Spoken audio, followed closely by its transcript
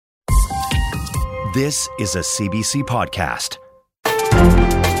This is a CBC podcast.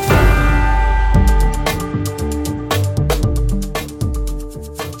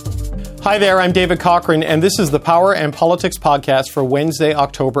 Hi there, I'm David Cochran, and this is the Power and Politics podcast for Wednesday,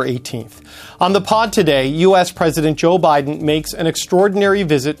 October 18th. On the pod today, U.S. President Joe Biden makes an extraordinary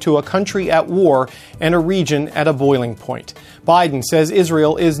visit to a country at war and a region at a boiling point. Biden says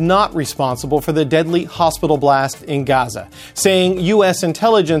Israel is not responsible for the deadly hospital blast in Gaza, saying U.S.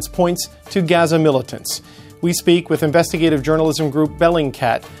 intelligence points to Gaza militants. We speak with investigative journalism group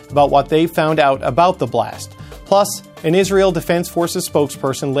Bellingcat about what they found out about the blast. Plus, an Israel Defense Forces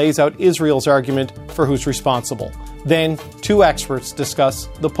spokesperson lays out Israel's argument for who's responsible. Then, two experts discuss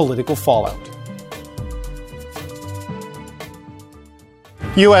the political fallout.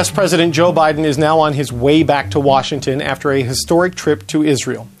 U.S. President Joe Biden is now on his way back to Washington after a historic trip to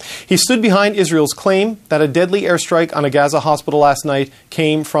Israel. He stood behind Israel's claim that a deadly airstrike on a Gaza hospital last night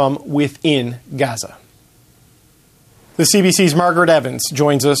came from within Gaza. The CBC's Margaret Evans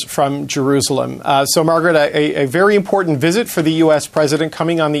joins us from Jerusalem. So, Margaret, a very important visit for the U.S. president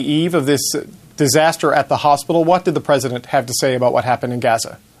coming on the eve of this disaster at the hospital. What did the president have to say about what happened in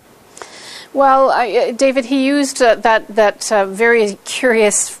Gaza? Well, David, he used that very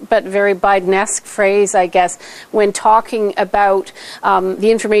curious but very Biden-esque phrase, I guess, when talking about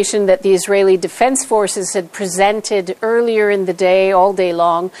the information that the Israeli Defense Forces had presented earlier in the day, all day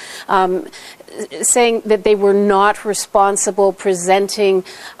long, saying that they were not responsible, presenting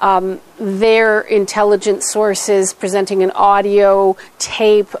their intelligence sources, presenting an audio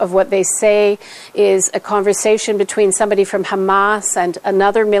tape of what they say is a conversation between somebody from Hamas and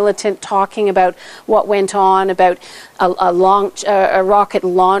another militant talking about what went on, about a rocket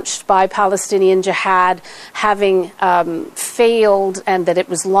launched by Palestinian Jihad having failed, and that it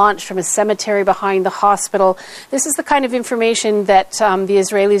was launched from a cemetery behind the hospital. This is the kind of information that the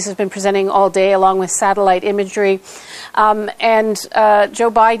Israelis have been presenting all day, along with satellite imagery. And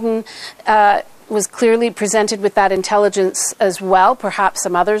Joe Biden was clearly presented with that intelligence as well. Perhaps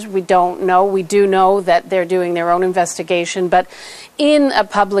some others, we don't know. We do know that they're doing their own investigation. But in a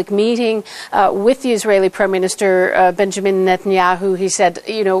public meeting with the Israeli Prime Minister Benjamin Netanyahu, he said,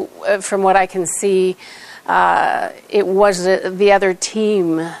 from what I can see, it was the other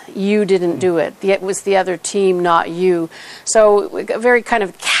team. You didn't do it. It was the other team, not you. So a very kind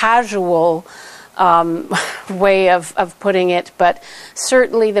of casual way of putting it, but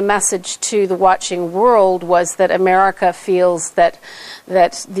certainly the message to the watching world was that America feels that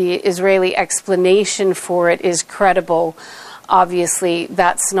the Israeli explanation for it is credible. Obviously,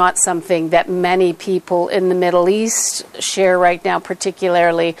 that's not something that many people in the Middle East share right now,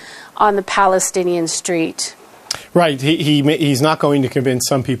 particularly on the Palestinian street. Right. He's not going to convince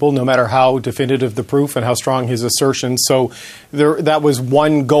some people, no matter how definitive the proof and how strong his assertions. So that was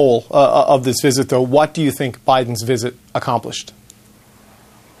one goal of this visit, though. What do you think Biden's visit accomplished?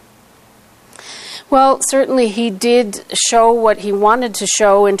 Well, certainly he did show what he wanted to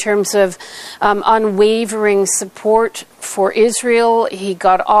show in terms of unwavering support for Israel. He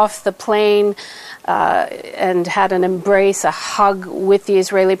got off the plane and had an embrace, a hug with the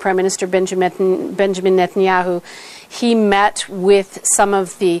Israeli Prime Minister Benjamin Netanyahu. He met with some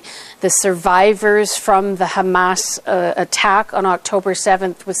of the survivors from the Hamas attack on October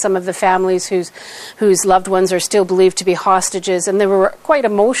 7th, with some of the families whose loved ones are still believed to be hostages. And there were quite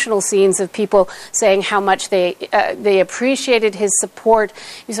emotional scenes of people saying how much they appreciated his support.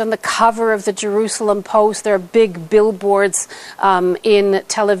 He's on the cover of the Jerusalem Post. There are big billboards in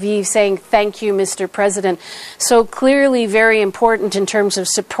Tel Aviv saying, "Thank you, Mr. President." So clearly very important in terms of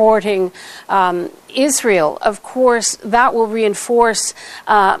supporting Israel. Of course, that will reinforce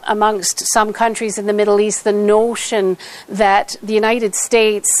amongst some countries in the Middle East the notion that the United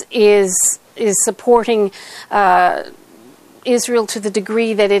States is supporting Israel to the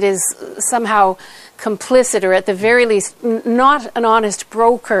degree that it is somehow complicit, or at the very least not an honest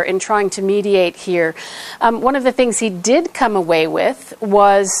broker in trying to mediate here. One of the things he did come away with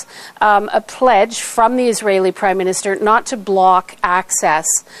was a pledge from the Israeli Prime Minister not to block access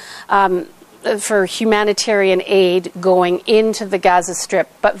for humanitarian aid going into the Gaza Strip,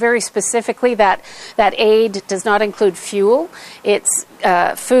 but very specifically that aid does not include fuel. It's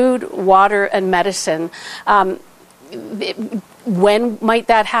food, water, and medicine. When might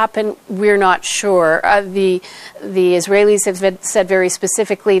that happen? We're not sure. The Israelis have said very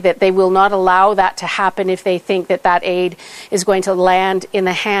specifically that they will not allow that to happen if they think that aid is going to land in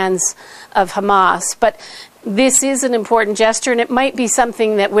the hands of Hamas. But this is an important gesture, and it might be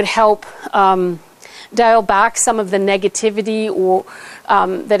something that would help dial back some of the negativity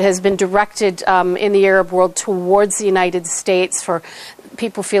that has been directed in the Arab world towards the United States, for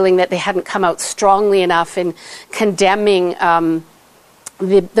people feeling that they hadn't come out strongly enough in condemning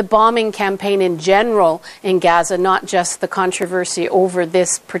the bombing campaign in general in Gaza, not just the controversy over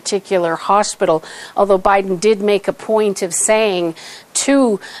this particular hospital. Although Biden did make a point of saying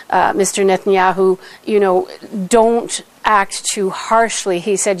to Mr. Netanyahu, don't act too harshly.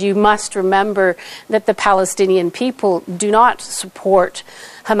 He said, you must remember that the Palestinian people do not support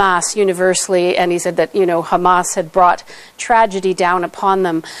Hamas universally, and he said that, Hamas had brought tragedy down upon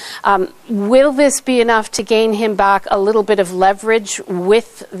them. Will this be enough to gain him back a little bit of leverage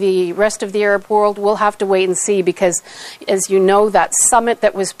with the rest of the Arab world? We'll have to wait and see, because, as you know, that summit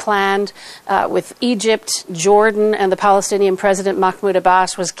that was planned with Egypt, Jordan, and the Palestinian President Mahmoud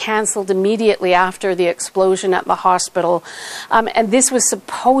Abbas was cancelled immediately after the explosion at the hospital. And this was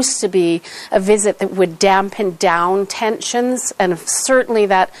supposed to be a visit that would dampen down tensions, and certainly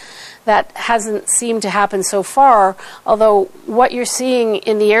that hasn't seemed to happen so far, although what you're seeing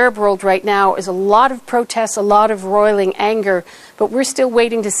in the Arab world right now is a lot of protests, a lot of roiling anger, but we're still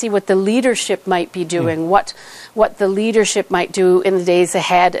waiting to see what the leadership might be doing, what the leadership might do in the days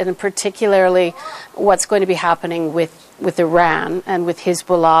ahead, and particularly what's going to be happening with Iran and with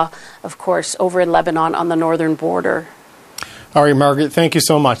Hezbollah, of course, over in Lebanon on the northern border. All right, Margaret, thank you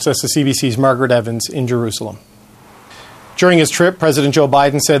so much. That's the CBC's Margaret Evans in Jerusalem. During his trip, President Joe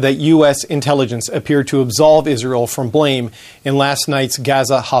Biden said that U.S. intelligence appeared to absolve Israel from blame in last night's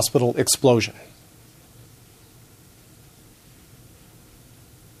Gaza hospital explosion.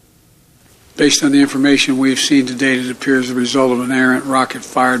 Based on the information we've seen to date, it appears the result of an errant rocket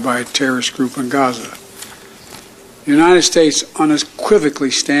fired by a terrorist group in Gaza. The United States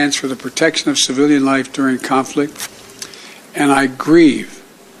unequivocally stands for the protection of civilian life during conflict, and I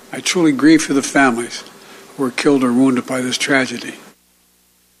truly grieve for the families who were killed or wounded by this tragedy.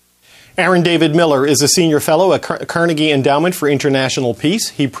 Aaron David Miller is a senior fellow at Carnegie Endowment for International Peace.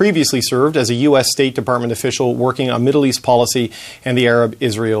 He previously served as a U.S. State Department official working on Middle East policy and the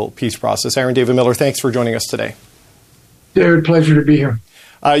Arab-Israel peace process. Aaron David Miller, thanks for joining us today. David, pleasure to be here.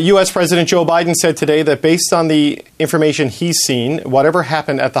 U.S. President Joe Biden said today that based on the information he's seen, whatever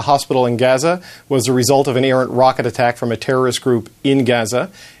happened at the hospital in Gaza was a result of an errant rocket attack from a terrorist group in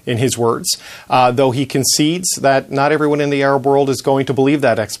Gaza, in his words, though he concedes that not everyone in the Arab world is going to believe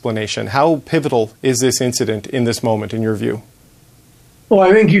that explanation. How pivotal is this incident in this moment, in your view? Well,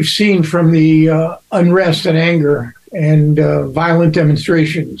 I think you've seen from the unrest and anger and violent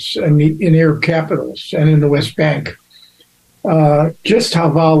demonstrations in Arab capitals and in the West Bank just how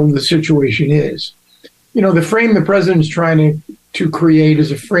volatile the situation is. The frame the president is trying to create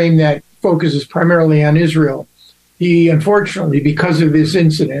is a frame that focuses primarily on Israel. He, unfortunately, because of this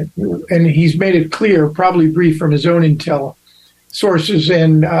incident, and he's made it clear, probably briefed from his own intel sources,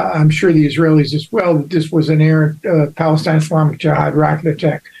 and I'm sure the Israelis as well, that this was an errant Palestine Islamic Jihad rocket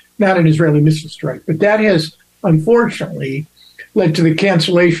attack, not an Israeli missile strike. But that has, unfortunately, led to the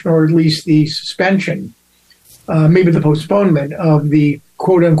cancellation, or at least the suspension, maybe the postponement of the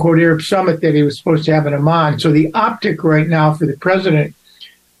quote-unquote Arab summit that he was supposed to have in Amman. So the optic right now for the president,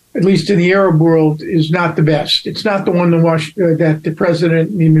 at least in the Arab world, is not the best. It's not the one that the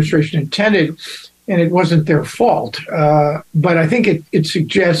president and the administration intended, and it wasn't their fault. But I think it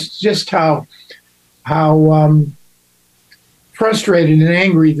suggests just how frustrated and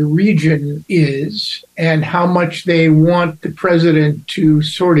angry the region is, and how much they want the president to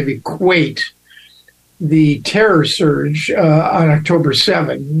sort of equate the terror surge on October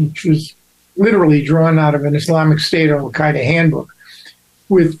 7, which was literally drawn out of an Islamic State or Al-Qaeda handbook,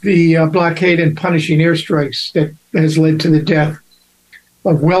 with the blockade and punishing airstrikes that has led to the death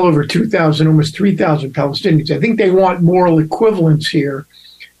of well over 2,000, almost 3,000 Palestinians. I think they want moral equivalence here.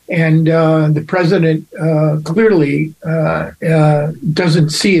 And the president clearly doesn't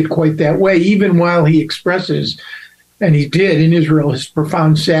see it quite that way, even while he expresses, and he did in Israel, his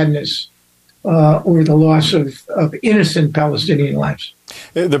profound sadness over the loss of innocent Palestinian lives.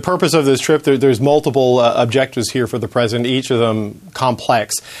 The purpose of this trip, there's multiple objectives here for the president, each of them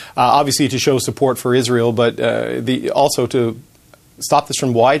complex. Obviously to show support for Israel, but also to stop this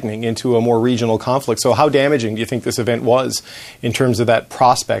from widening into a more regional conflict. So how damaging do you think this event was in terms of that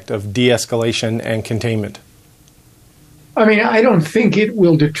prospect of de-escalation and containment? I mean, I don't think it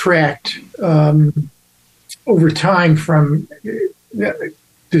will detract over time from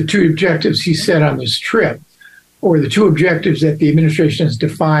the two objectives he set on this trip, or the two objectives that the administration has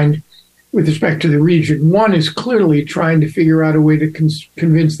defined with respect to the region. One is clearly trying to figure out a way to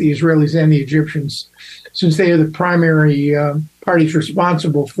convince the Israelis and the Egyptians, since they are the primary parties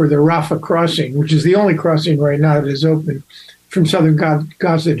responsible for the Rafah crossing, which is the only crossing right now that is open from southern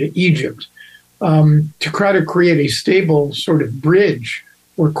Gaza to Egypt, to try to create a stable sort of bridge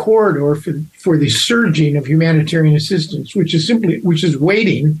or corridor for the surging of humanitarian assistance, which is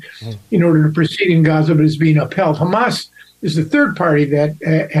waiting in order to proceed in Gaza, but is being upheld. Hamas is the third party that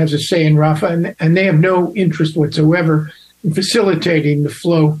has a say in Rafah, and they have no interest whatsoever in facilitating the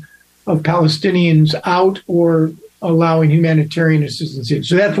flow of Palestinians out or allowing humanitarian assistance in.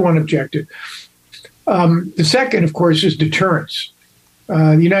 So that's one objective. The second, of course, is deterrence.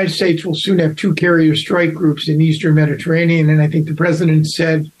 The United States will soon have 2 carrier strike groups in the Eastern Mediterranean, and I think the president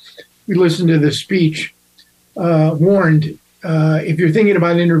said, we listened to the speech, warned, if you're thinking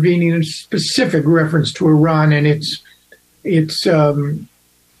about intervening in specific reference to Iran and its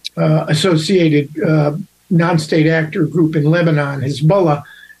associated non-state actor group in Lebanon, Hezbollah,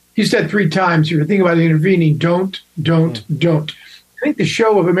 he said 3 times, if you're thinking about intervening, don't. I think the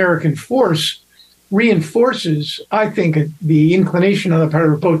show of American force reinforces, I think, the inclination on the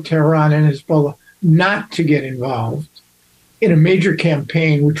part of both Tehran and Hezbollah not to get involved in a major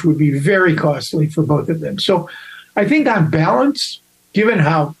campaign, which would be very costly for both of them. So I think on balance, given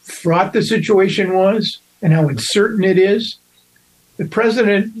how fraught the situation was and how uncertain it is, the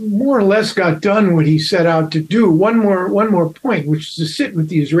president more or less got done what he set out to do. One more point, which is to sit with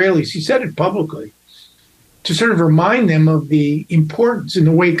the Israelis. He said it publicly, to sort of remind them of the importance in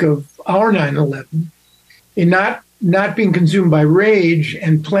the wake of our 9/11 in not being consumed by rage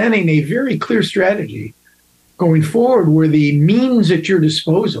and planning a very clear strategy going forward where the means at your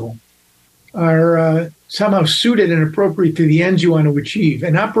disposal are somehow suited and appropriate to the ends you want to achieve.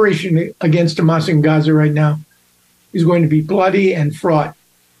 An operation against Hamas in Gaza right now is going to be bloody and fraught.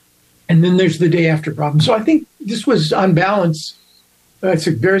 And then there's the day after problem. So I think this was, on balance, it's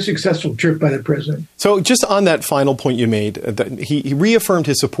a very successful trip by the president. So just on that final point you made, that he reaffirmed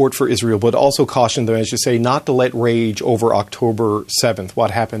his support for Israel, but also cautioned them, as you say, not to let rage over October 7th,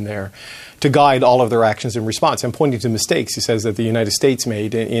 what happened there, to guide all of their actions in response. And pointing to mistakes, he says, that the United States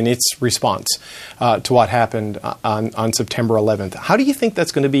made in its response to what happened on September 11th. How do you think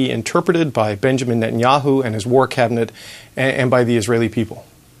that's going to be interpreted by Benjamin Netanyahu and his war cabinet and by the Israeli people?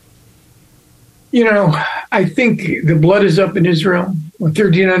 You know, I think the blood is up in Israel.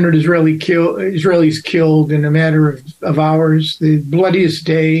 1,300 Israelis killed in a matter of hours. The bloodiest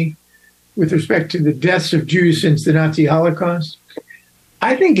day with respect to the deaths of Jews since the Nazi Holocaust.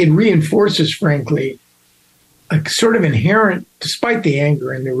 I think it reinforces, frankly, a sort of inherent, despite the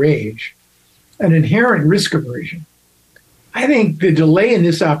anger and the rage, an inherent risk aversion. I think the delay in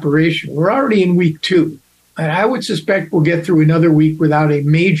this operation, we're already in week 2. And I would suspect we'll get through another week without a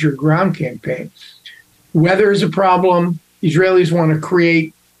major ground campaign. Weather is a problem. Israelis want to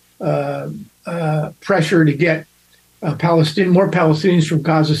create pressure to get more Palestinians from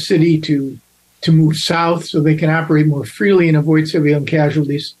Gaza City to move south so they can operate more freely and avoid civilian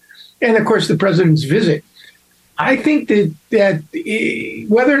casualties. And, of course, the president's visit. I think that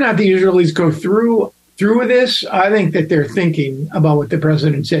whether or not the Israelis go through with this, I think that they're thinking about what the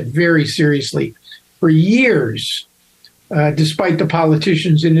president said very seriously. For years, despite the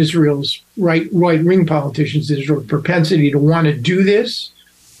politicians in Israel's right-wing politicians in Israel's propensity to want to do this,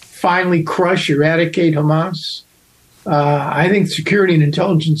 finally eradicate Hamas, I think security and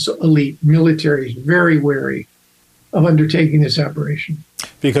intelligence elite military is very wary of undertaking this operation.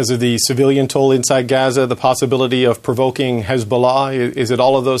 Because of the civilian toll inside Gaza, the possibility of provoking Hezbollah, is it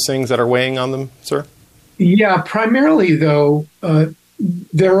all of those things that are weighing on them, sir? Yeah, primarily, though,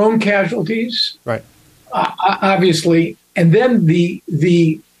 their own casualties. Right. Obviously, and then the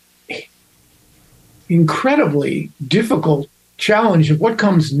incredibly difficult challenge of what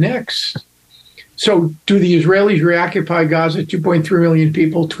comes next. So do the Israelis reoccupy Gaza, 2.3 million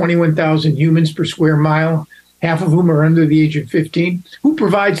people, 21,000 humans per square mile, half of whom are under the age of 15? Who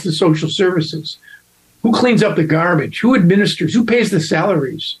provides the social services? Who cleans up the garbage? Who administers? Who pays the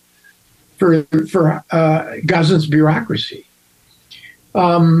salaries for Gaza's bureaucracy?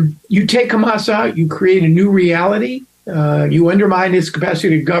 You take Hamas out, you create a new reality, you undermine its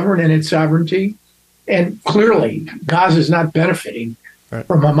capacity to govern and its sovereignty, and clearly Gaza is not benefiting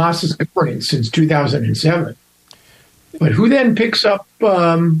from Hamas's governance since 2007. But who then picks up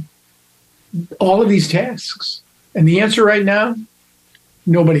all of these tasks? And the answer right now,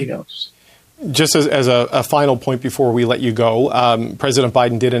 nobody knows. Just as a final point before we let you go, President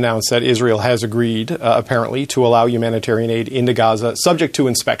Biden did announce that Israel has agreed, apparently, to allow humanitarian aid into Gaza, subject to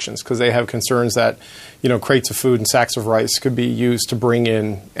inspections, because they have concerns that, crates of food and sacks of rice could be used to bring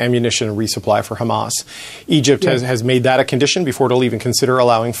in ammunition and resupply for Hamas. Egypt has made that a condition before it'll even consider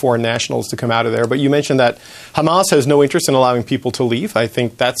allowing foreign nationals to come out of there. But you mentioned that Hamas has no interest in allowing people to leave. I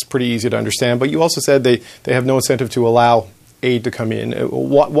think that's pretty easy to understand. But you also said they have no incentive to allow aid to come in.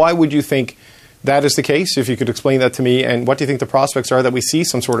 Why would you think that is the case? If you could explain that to me, and what do you think the prospects are that we see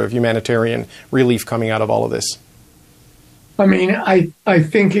some sort of humanitarian relief coming out of all of this? I mean, I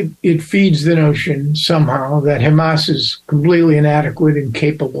think it feeds the notion somehow that Hamas is completely inadequate and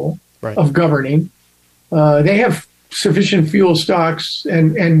incapable of governing. They have sufficient fuel stocks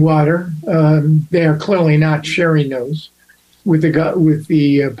and water. They are clearly not sharing those with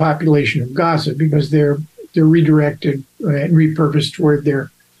the population of Gaza, because they're redirected and repurposed toward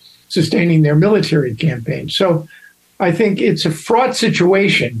sustaining their military campaign. So I think it's a fraught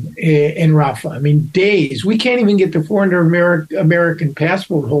situation in Rafah. I mean, days. We can't even get the 400 American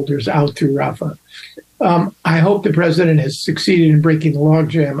passport holders out through Rafah. I hope the president has succeeded in breaking the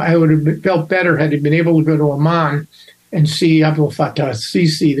logjam. I would have felt better had he been able to go to Amman and see Abdel Fattah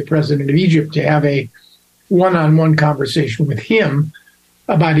Sisi, the president of Egypt, to have a one-on-one conversation with him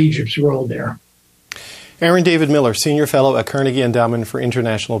about Egypt's role there. Aaron David Miller, Senior Fellow at Carnegie Endowment for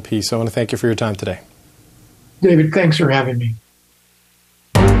International Peace. I want to thank you for your time today. David, thanks for having me.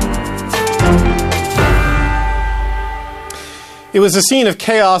 It was a scene of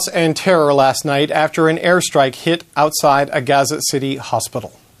chaos and terror last night after an airstrike hit outside a Gaza City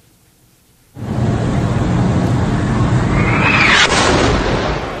hospital.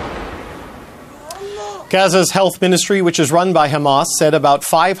 Gaza's health ministry, which is run by Hamas, said about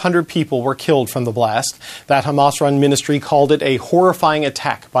 500 people were killed from the blast. That Hamas-run ministry called it a horrifying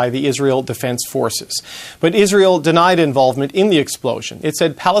attack by the Israel Defense Forces. But Israel denied involvement in the explosion. It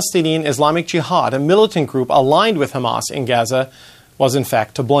said Palestinian Islamic Jihad, a militant group aligned with Hamas in Gaza, was in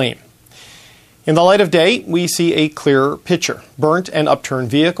fact to blame. In the light of day, we see a clearer picture. Burnt and upturned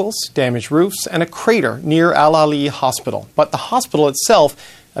vehicles, damaged roofs, and a crater near Al-Ali Hospital. But the hospital itself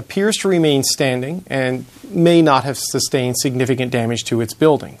appears to remain standing and may not have sustained significant damage to its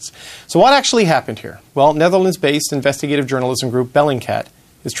buildings. So what actually happened here? Well, Netherlands-based investigative journalism group Bellingcat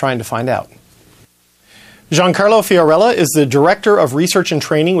is trying to find out. Giancarlo Fiorella is the Director of Research and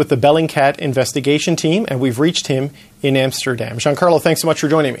Training with the Bellingcat investigation team, and we've reached him in Amsterdam. Giancarlo, thanks so much for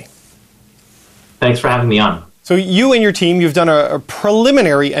joining me. Thanks for having me on. So you and your team, you've done a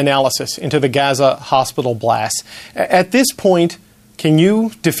preliminary analysis into the Gaza hospital blast. At this point, can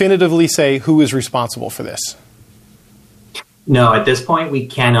you definitively say who is responsible for this? No, at this point, we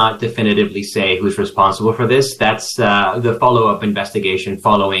cannot definitively say who's responsible for this. That's the follow-up investigation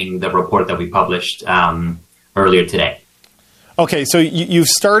following the report that we published earlier today. Okay, so you've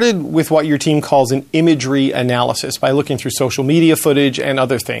started with what your team calls an imagery analysis by looking through social media footage and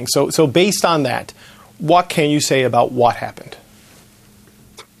other things. So based on that, what can you say about what happened?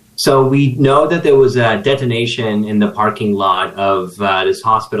 So we know that there was a detonation in the parking lot of this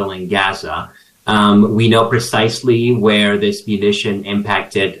hospital in Gaza. We know precisely where this munition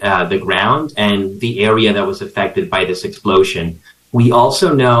impacted the ground and the area that was affected by this explosion. We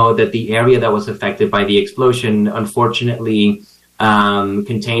also know that the area that was affected by the explosion, unfortunately,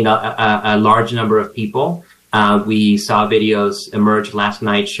 contained a large number of people. We saw videos emerge last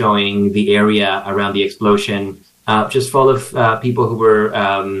night showing the area around the explosion just full of people who were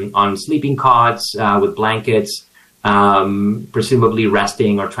on sleeping cots with blankets, presumably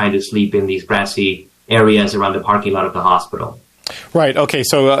resting or trying to sleep in these grassy areas around the parking lot of the hospital. Right. Okay.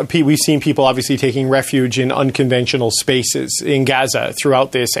 So we've seen people obviously taking refuge in unconventional spaces in Gaza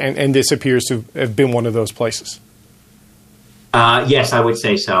throughout this, and this appears to have been one of those places. Yes, I would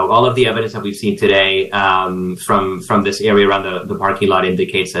say so. All of the evidence that we've seen today from this area around the parking lot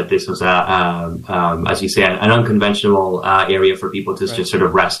indicates that this was, as you say, an unconventional area for people to just sort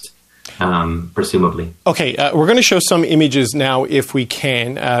of rest, presumably. Okay, we're going to show some images now, if we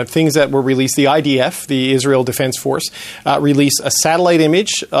can. Things that were released. The IDF, the Israel Defense Force, released a satellite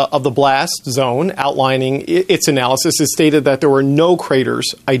image of the blast zone outlining its analysis. It stated that there were no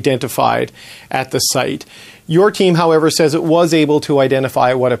craters identified at the site. Your team, however, says it was able to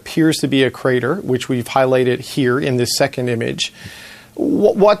identify what appears to be a crater, which we've highlighted here in this second image.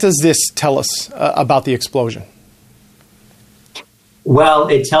 What does this tell us about the explosion? Well,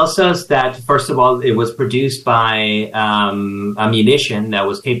 it tells us that, first of all, it was produced by a munition that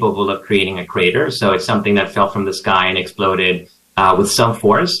was capable of creating a crater. So it's something that fell from the sky and exploded with some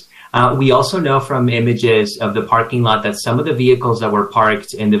force. We also know from images of the parking lot that some of the vehicles that were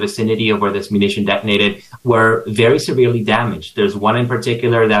parked in the vicinity of where this munition detonated were very severely damaged. There's one in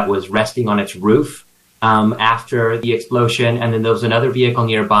particular that was resting on its roof after the explosion, and then there was another vehicle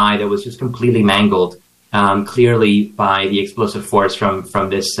nearby that was just completely mangled, clearly by the explosive force from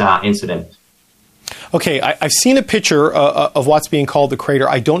this incident. Okay, I've seen a picture of what's being called the crater.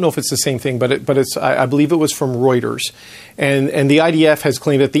 I don't know if it's the same thing, but it's I believe it was from Reuters, and the IDF has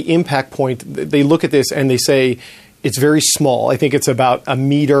claimed that the impact point. They look at this and they say it's very small. I think it's about a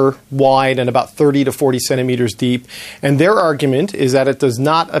meter wide and about 30 to 40 centimeters deep. And their argument is that it does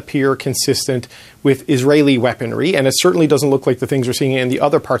not appear consistent with Israeli weaponry, and it certainly doesn't look like the things we're seeing in the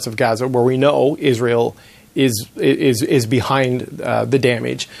other parts of Gaza, where we know Israel is behind the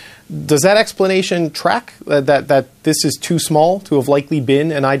damage. Does that explanation track that this is too small to have likely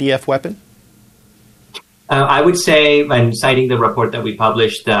been an IDF weapon? I would say, and citing the report that we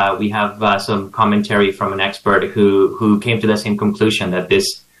published, we have some commentary from an expert who came to the same conclusion, that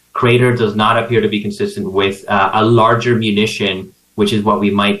this crater does not appear to be consistent with a larger munition, which is what we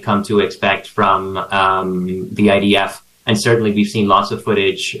might come to expect from the IDF. And certainly we've seen lots of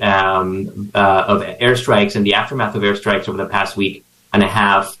footage of airstrikes and the aftermath of airstrikes over the past week and a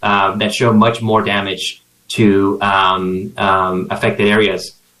half that show much more damage to affected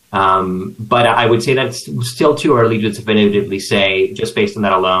areas. But I would say that it's still too early to definitively say, just based on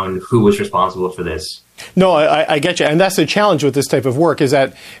that alone, who was responsible for this. No, I get you. And that's the challenge with this type of work, is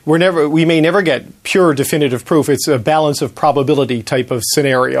that we may never get pure definitive proof. It's a balance of probability type of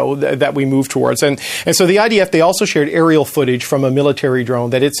scenario that we move towards. And so the IDF, they also shared aerial footage from a military drone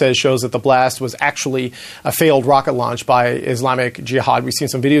that it says shows that the blast was actually a failed rocket launch by Islamic Jihad. We've seen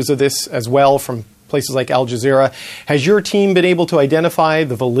some videos of this as well from places like Al Jazeera. Has your team been able to identify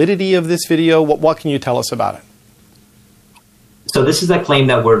the validity of this video? What can you tell us about it? So this is a claim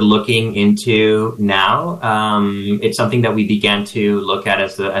that we're looking into now. It's something that we began to look at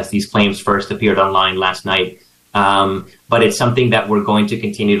as these claims first appeared online last night. But it's something that we're going to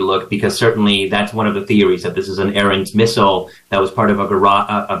continue to look, because certainly that's one of the theories, that this is an errant missile that was part of a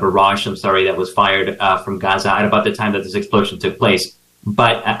barrage that was fired from Gaza at about the time that this explosion took place.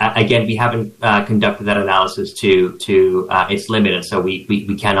 But again, we haven't conducted that analysis to its limit, and so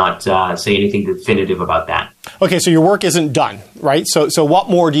we cannot say anything definitive about that. Okay, so your work isn't done, right? So what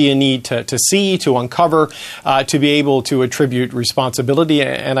more do you need to see, to uncover, to be able to attribute responsibility?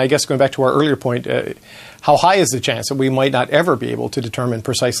 And I guess going back to our earlier point, how high is the chance that we might not ever be able to determine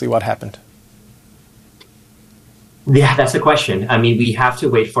precisely what happened? Yeah, that's the question. I mean, we have to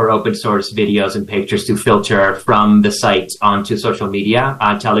wait for open source videos and pictures to filter from the site onto social media.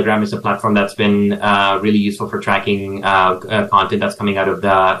 Telegram is a platform that's been really useful for tracking content that's coming out of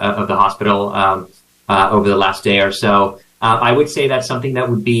the hospital over the last day or so. I would say that's something that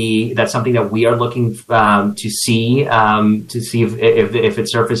we are looking to see if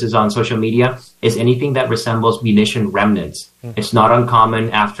it surfaces on social media, is anything that resembles munition remnants. It's not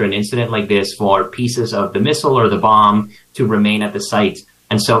uncommon after an incident like this for pieces of the missile or the bomb to remain at the site.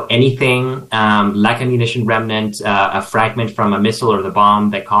 And so anything like a munition remnant, a fragment from a missile or the bomb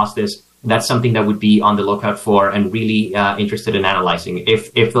that caused this, that's something that would be on the lookout for and really interested in analyzing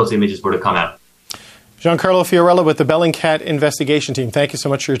if those images were to come out. Giancarlo Fiorella with the Bellingcat investigation team. Thank you so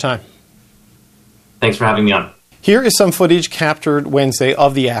much for your time. Thanks for having me on. Here is some footage captured Wednesday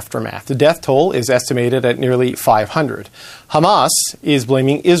of the aftermath. The death toll is estimated at nearly 500. Hamas is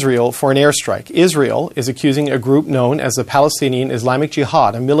blaming Israel for an airstrike. Israel is accusing a group known as the Palestinian Islamic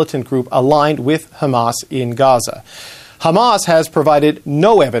Jihad, a militant group aligned with Hamas in Gaza. Hamas has provided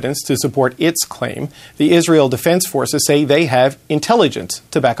no evidence to support its claim. The Israel Defense Forces say they have intelligence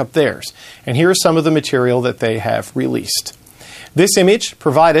to back up theirs. And here is some of the material that they have released. This image,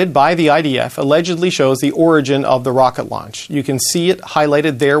 provided by the IDF, allegedly shows the origin of the rocket launch. You can see it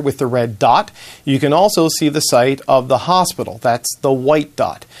highlighted there with the red dot. You can also see the site of the hospital. That's the white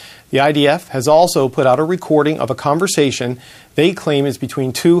dot. The IDF has also put out a recording of a conversation they claim is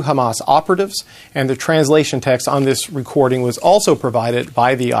between two Hamas operatives, and the translation text on this recording was also provided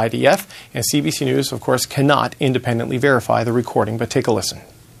by the IDF, and CBC News, of course, cannot independently verify the recording, but take a listen.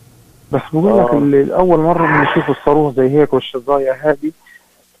 بس بقول لك الأول مرة بنشوف الصاروخ زي هيك والشظايا هذه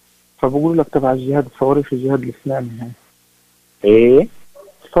فبقول لك تبع الجهاد الصواريخ الجهاد الإسلامي هاي إيه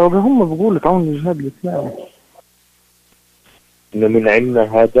فهم بقولوا تعاون الجهاد الإسلامي إنه من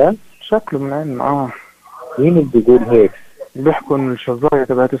عندنا هذا شكله من عندنا مين اللي بيقول هيك بيحكوا إن الشظايا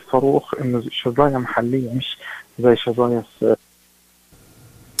تبعت الصاروخ إنه شظايا محلية مش زي شظايا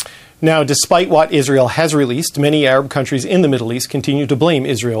Now, despite what Israel has released, many Arab countries in the Middle East continue to blame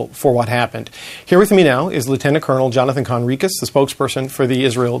Israel for what happened. Here with me now is Lieutenant Colonel Jonathan Conricus, the spokesperson for the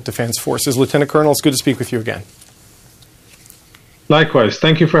Israel Defense Forces. Lieutenant Colonel, it's good to speak with you again. Likewise.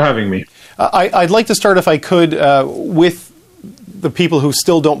 Thank you for having me. I'd like to start, if I could, with the people who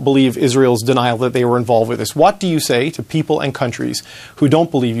still don't believe Israel's denial that they were involved with this. What do you say to people and countries who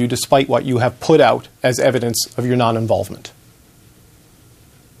don't believe you despite what you have put out as evidence of your non-involvement?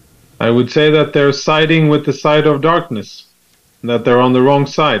 I would say that they're siding with the side of darkness, that they're on the wrong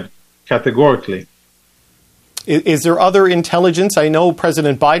side, categorically. Is there other intelligence? I know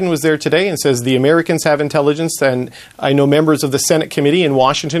President Biden was there today and says the Americans have intelligence, and I know members of the Senate committee in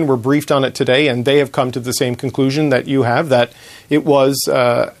Washington were briefed on it today, and they have come to the same conclusion that you have, that it was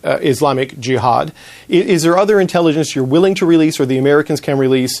Islamic Jihad. Is there other intelligence you're willing to release or the Americans can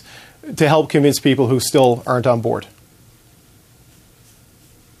release to help convince people who still aren't on board?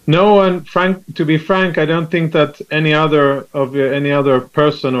 No, and to be frank, I don't think that any other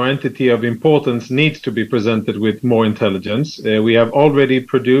person or entity of importance needs to be presented with more intelligence. We have already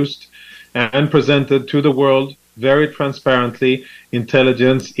produced and presented to the world very transparently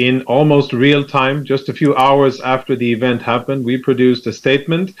intelligence in almost real time. Just a few hours after the event happened, we produced a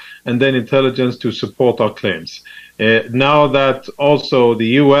statement and then intelligence to support our claims. Now that also the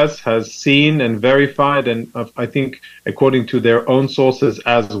U.S. has seen and verified, and I think according to their own sources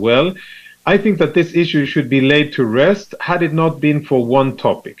as well, I think that this issue should be laid to rest had it not been for one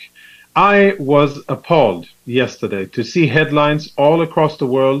topic. I was appalled yesterday to see headlines all across the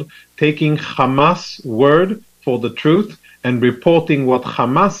world taking Hamas' word for the truth and reporting what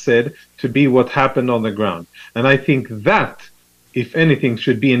Hamas said to be what happened on the ground. And I think that, if anything,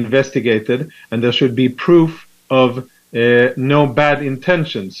 should be investigated, and there should be proof of no bad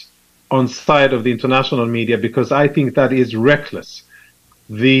intentions on side of the international media, because I think that is reckless.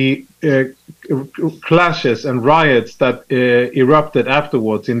 The clashes and riots that erupted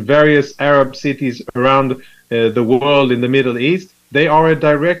afterwards in various Arab cities around the world in the Middle East, they are a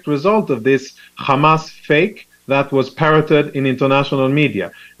direct result of this Hamas fake that was parroted in international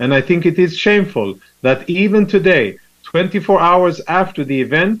media. And I think it is shameful that even today, 24 hours after the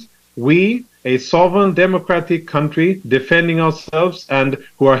event, we, a sovereign democratic country defending ourselves and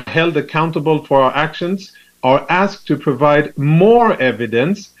who are held accountable for our actions, are asked to provide more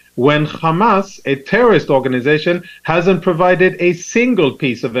evidence when Hamas, a terrorist organization, hasn't provided a single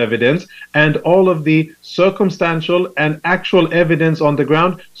piece of evidence, and all of the circumstantial and actual evidence on the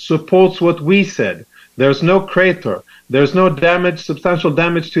ground supports what we said. There's no crater. There's no damage, substantial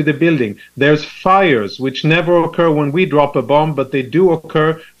damage to the building. There's fires, which never occur when we drop a bomb, but they do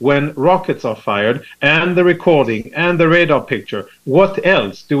occur when rockets are fired, and the recording and the radar picture. What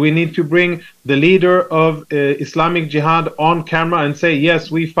else? Do we need to bring the leader of Islamic Jihad on camera and say,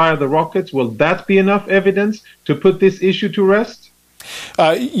 yes, we fired the rockets? Will that be enough evidence to put this issue to rest?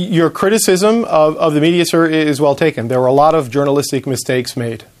 Your criticism of the media, sir, is well taken. There were a lot of journalistic mistakes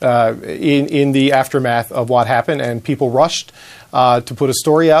made in the aftermath of what happened, and people rushed to put a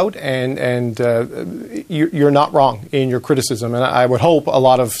story out, and you're not wrong in your criticism. And I would hope a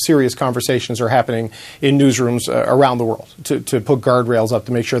lot of serious conversations are happening in newsrooms around the world to put guardrails up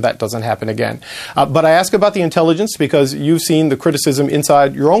to make sure that doesn't happen again. But I ask about the intelligence because you've seen the criticism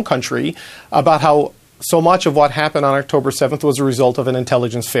inside your own country about how so much of what happened on October 7th was a result of an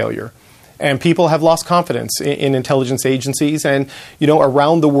intelligence failure. And people have lost confidence in intelligence agencies. And, you know,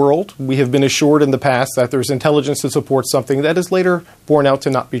 around the world, we have been assured in the past that there's intelligence that supports something that is later borne out to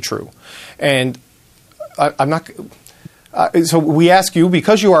not be true. And so we ask you,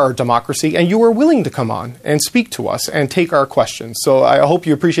 because you are a democracy and you are willing to come on and speak to us and take our questions. So I hope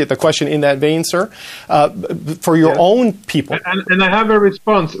you appreciate the question in that vein, sir. For your own people. And I have a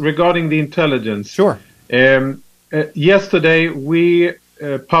response regarding the intelligence. Sure. Yesterday, we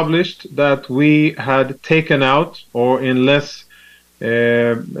published that we had taken out, or in less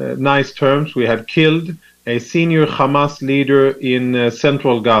nice terms, we had killed a senior Hamas leader in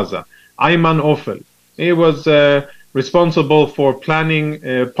central Gaza, Ayman Ofel. He was responsible for planning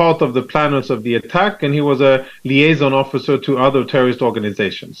part of the planners of the attack, and he was a liaison officer to other terrorist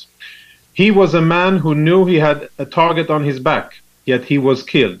organizations. He was a man who knew he had a target on his back, yet he was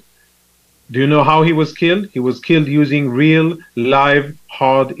killed. Do you know how he was killed? He was killed using real, live,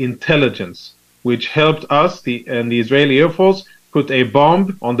 hard intelligence, which helped us and the Israeli Air Force put a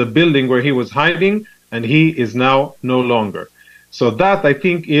bomb on the building where he was hiding, and he is now no longer. So that, I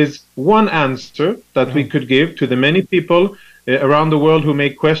think, is one answer that we could give to the many people around the world who may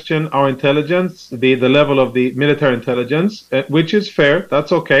question our intelligence, the level of the military intelligence, which is fair,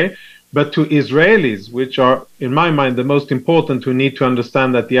 that's okay. But to Israelis, which are, in my mind, the most important, who need to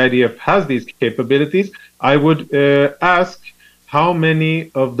understand that the IDF has these capabilities, I would ask, how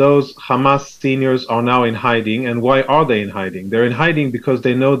many of those Hamas seniors are now in hiding, and why are they in hiding? They're in hiding because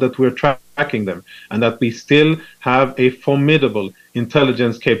they know that we're tracking them and that we still have a formidable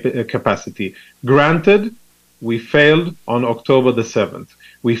intelligence capacity. Granted, we failed on October the 7th.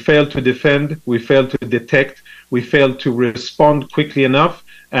 We failed to defend, we failed to detect, we failed to respond quickly enough,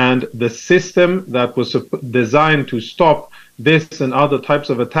 and the system that was designed to stop this and other types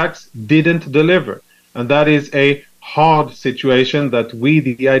of attacks didn't deliver. And that is a hard situation that we,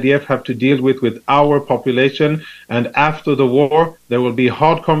 the IDF, have to deal with our population. And after the war, there will be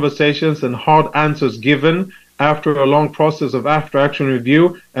hard conversations and hard answers given after a long process of after-action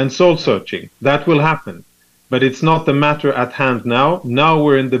review and soul-searching. That will happen. But it's not the matter at hand now. Now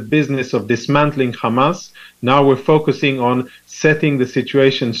we're in the business of dismantling Hamas. Now we're focusing on setting the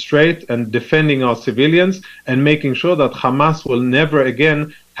situation straight and defending our civilians and making sure that Hamas will never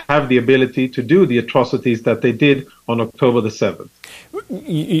again have the ability to do the atrocities that they did on October the 7th.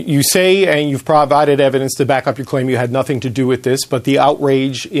 You say, and you've provided evidence to back up your claim, you had nothing to do with this, but the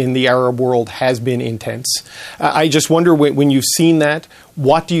outrage in the Arab world has been intense. I just wonder, when you've seen that,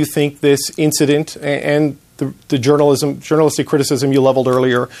 what do you think this incident and the journalistic criticism you leveled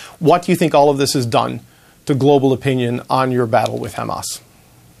earlier, what do you think all of this has done to global opinion on your battle with Hamas?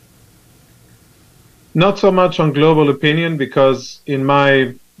 Not so much on global opinion, because in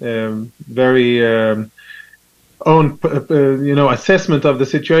my very own assessment of the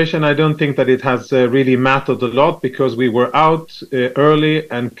situation, I don't think that it has really mattered a lot, because we were out early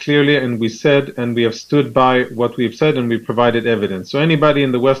and clearly, and we said, and we have stood by what we've said, and we provided evidence. So anybody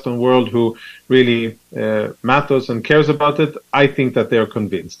in the Western world who really matters and cares about it, I think that they are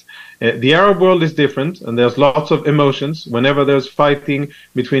convinced. The Arab world is different, and there's lots of emotions. Whenever there's fighting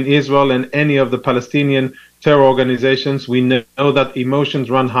between Israel and any of the Palestinian terror organizations, we know that emotions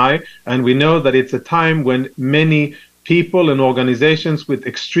run high, and we know that it's a time when many people and organizations with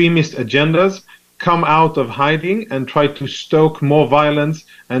extremist agendas come out of hiding and try to stoke more violence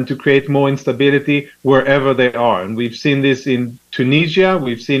and to create more instability wherever they are. And we've seen this in Tunisia,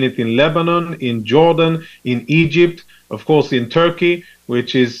 we've seen it in Lebanon, in Jordan, in Egypt, of course in Turkey,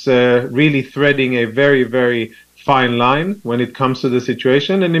 which is really threading a very, very fine line when it comes to the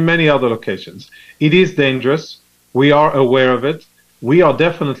situation, and in many other locations. It is dangerous. We are aware of it. We are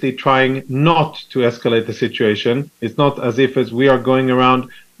definitely trying not to escalate the situation. It's not as if we are going around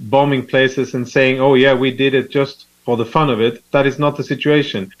bombing places and saying, oh yeah, we did it just for the fun of it. That is not the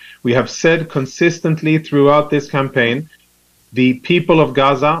situation. We have said consistently throughout this campaign, the people of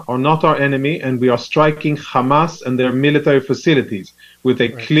Gaza are not our enemy, and we are striking Hamas and their military facilities with a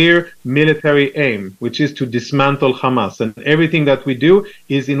clear military aim, which is to dismantle Hamas. And everything that we do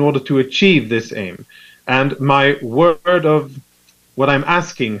is in order to achieve this aim. And my word of what I'm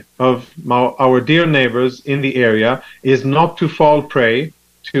asking of our dear neighbors in the area is not to fall prey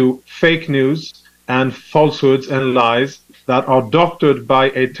to fake news and falsehoods and lies that are doctored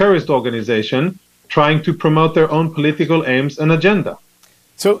by a terrorist organization trying to promote their own political aims and agenda.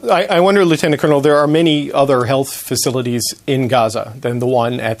 So I wonder, Lieutenant Colonel, there are many other health facilities in Gaza than the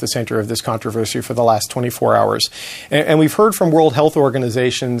one at the center of this controversy for the last 24 hours. And we've heard from World Health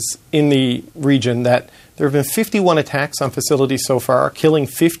Organizations in the region that there have been 51 attacks on facilities so far, killing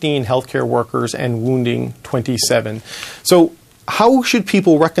 15 healthcare workers and wounding 27. So how should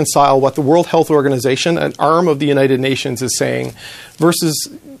people reconcile what the World Health Organization, an arm of the United Nations, is saying versus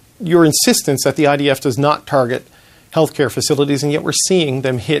your insistence that the IDF does not target healthcare facilities, and yet we're seeing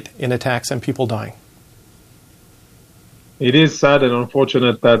them hit in attacks and people dying? It is sad and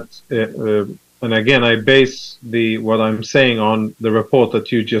unfortunate that, and again, I base what I'm saying on the report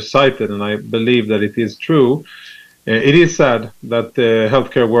that you just cited, and I believe that it is true. It is sad that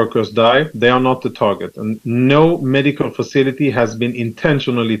healthcare workers die. They are not the target, and no medical facility has been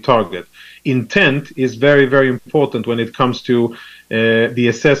intentionally targeted. Intent is very, very important when it comes to the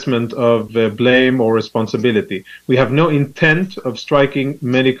assessment of blame or responsibility. We have no intent of striking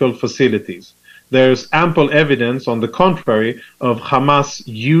medical facilities. There's ample evidence, on the contrary, of Hamas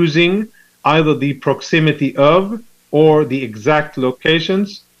using either the proximity of or the exact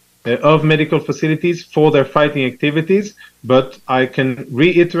locations of medical facilities for their fighting activities. But I can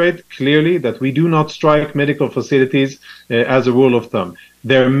reiterate clearly that we do not strike medical facilities as a rule of thumb.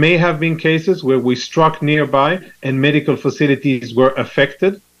 There may have been cases where we struck nearby and medical facilities were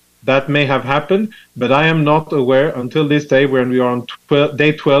affected. That may have happened, but I am not aware until this day, when we are on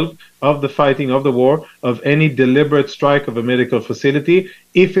day 12 of the fighting of the war, of any deliberate strike of a medical facility.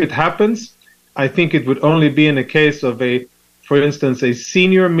 If it happens, I think it would only be in a case of a for instance, a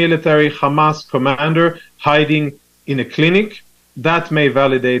senior military Hamas commander hiding in a clinic, that may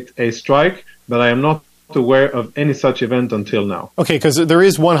validate a strike, but I am not aware of any such event until now. Okay, because there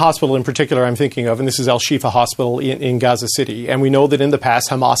is one hospital in particular I'm thinking of, and this is Al-Shifa Hospital in Gaza City, and we know that in the past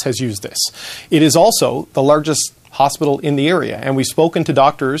Hamas has used this. It is also the largest hospital in the area, and we've spoken to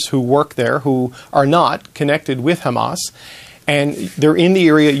doctors who work there who are not connected with Hamas, and they're in the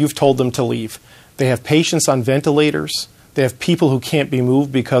area. You've told them to leave. They have patients on ventilators. They have people who can't be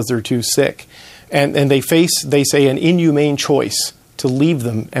moved because they're too sick, and they face, they say, an inhumane choice to leave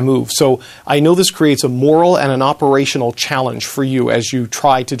them and move. So I know this creates a moral and an operational challenge for you as you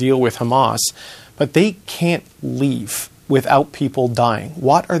try to deal with Hamas, but they can't leave without people dying.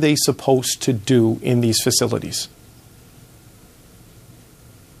 What are they supposed to do in these facilities?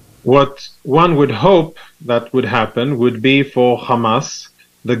 What one would hope that would happen would be for Hamas,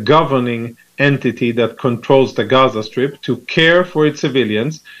 the governing entity that controls the Gaza Strip, to care for its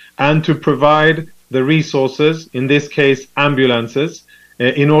civilians and to provide the resources, in this case ambulances,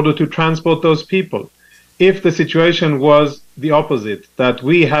 in order to transport those people. If the situation was the opposite, that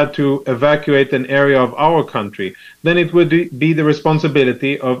we had to evacuate an area of our country, then it would be the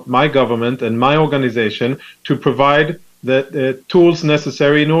responsibility of my government and my organization to provide the tools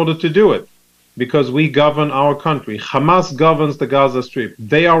necessary in order to do it, because we govern our country. Hamas governs the Gaza Strip.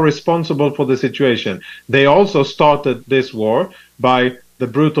 They are responsible for the situation. They also started this war by the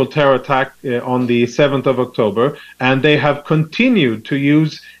brutal terror attack on the 7th of October, and they have continued to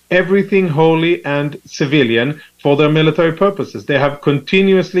use everything holy and civilian for their military purposes. They have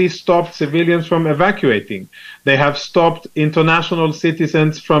continuously stopped civilians from evacuating. They have stopped international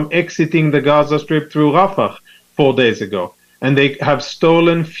citizens from exiting the Gaza Strip through Rafah 4 days ago. And they have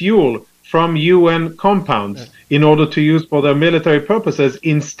stolen fuel from UN compounds in order to use for their military purposes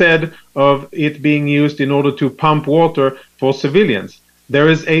instead of it being used in order to pump water for civilians. There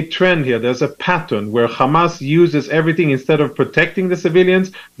is a trend here, there's a pattern where Hamas uses everything instead of protecting the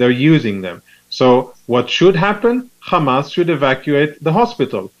civilians, they're using them. So what should happen? Hamas should evacuate the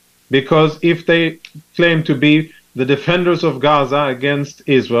hospital, because if they claim to be the defenders of Gaza against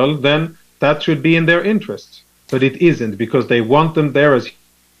Israel, then that should be in their interest. But it isn't, because they want them there as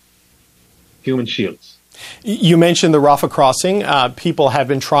human shields. You mentioned the Rafah crossing. People have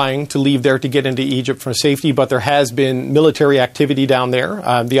been trying to leave there to get into Egypt for safety, but there has been military activity down there.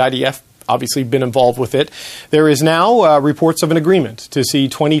 The IDF obviously been involved with it. There is now reports of an agreement to see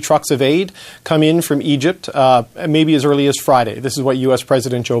 20 trucks of aid come in from Egypt, maybe as early as Friday. This is what U.S.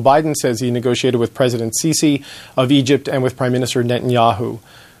 President Joe Biden says he negotiated with President Sisi of Egypt and with Prime Minister Netanyahu.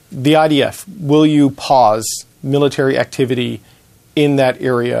 The IDF, will you pause military activity in that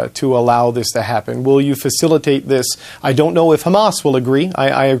area to allow this to happen? Will you facilitate this? I don't know if Hamas will agree.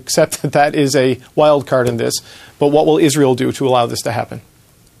 I accept that that is a wild card in this. But what will Israel do to allow this to happen?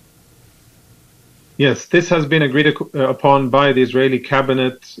 Yes, this has been agreed upon by the Israeli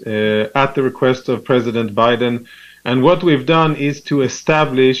cabinet at the request of President Biden. And what we've done is to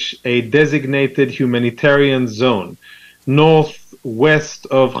establish a designated humanitarian zone northwest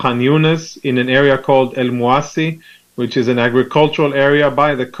of Khan Yunis in an area called El Muassi, which is an agricultural area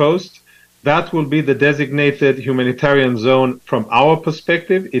by the coast. That will be the designated humanitarian zone from our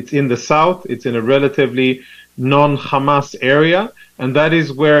perspective. It's in the south. It's in a relatively non-Hamas area. And that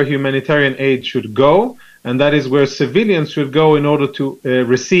is where humanitarian aid should go. And that is where civilians should go in order to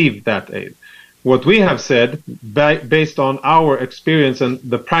receive that aid. What we have said, based on our experience and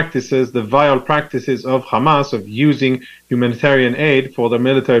the practices, the vile practices of Hamas of using humanitarian aid for their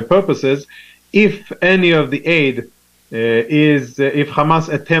military purposes, if any of the aid if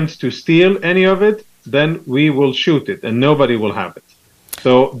Hamas attempts to steal any of it, then we will shoot it and nobody will have it.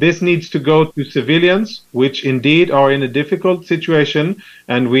 So this needs to go to civilians, which indeed are in a difficult situation,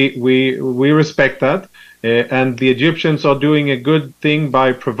 and we respect that. And the Egyptians are doing a good thing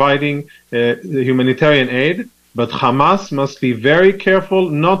by providing humanitarian aid. But Hamas must be very careful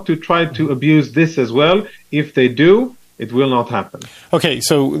not to try to abuse this as well. If they do, it will not happen. Okay,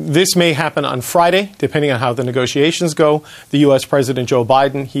 so this may happen on Friday, depending on how the negotiations go. The U.S. President Joe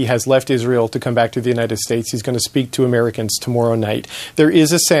Biden, he has left Israel to come back to the United States. He's going to speak to Americans tomorrow night. There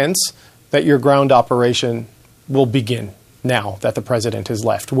is a sense that your ground operation will begin now that the president has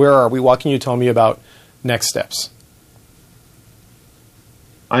left. Where are we? What can you tell me about next steps?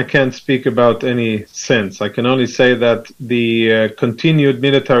 I can't speak about any sense. I can only say that the continued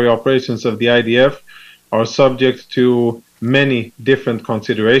military operations of the IDF are subject to many different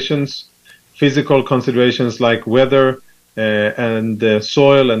considerations, physical considerations like weather and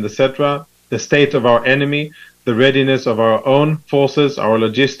soil and etc., the state of our enemy, the readiness of our own forces, our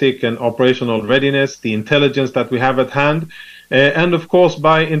logistic and operational readiness, the intelligence that we have at hand, and of course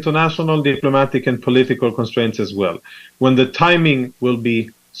by international diplomatic and political constraints as well. When the timing will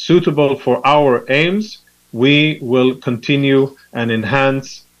be suitable for our aims, we will continue and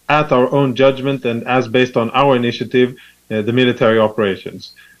enhance at our own judgment and as based on our initiative, the military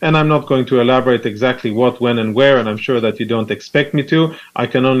operations. And I'm not going to elaborate exactly what, when, and where, and I'm sure that you don't expect me to. I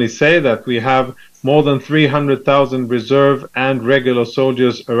can only say that we have more than 300,000 reserve and regular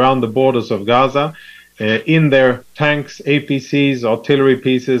soldiers around the borders of Gaza, in their tanks, APCs, artillery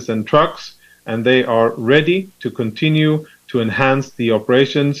pieces, and trucks, and they are ready to continue to enhance the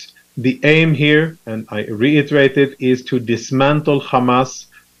operations. The aim here, and I reiterate it, is to dismantle Hamas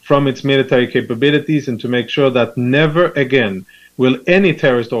from its military capabilities and to make sure that never again will any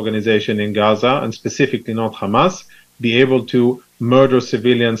terrorist organization in Gaza, and specifically not Hamas, be able to murder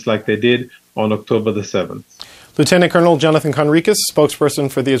civilians like they did on October the 7th. Lieutenant Colonel Jonathan Conricus, spokesperson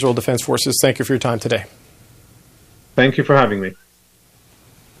for the Israel Defense Forces, thank you for your time today. Thank you for having me.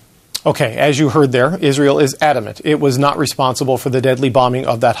 Okay, as you heard there, Israel is adamant it was not responsible for the deadly bombing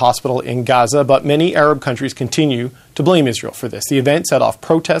of that hospital in Gaza, but many Arab countries continue to blame Israel for this. The event set off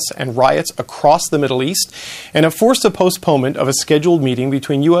protests and riots across the Middle East, and it forced a postponement of a scheduled meeting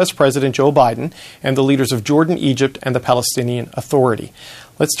between U.S. President Joe Biden and the leaders of Jordan, Egypt, and the Palestinian Authority.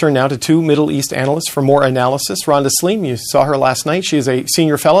 Let's turn now to two Middle East analysts for more analysis. Rhonda Sleem, you saw her last night. She is a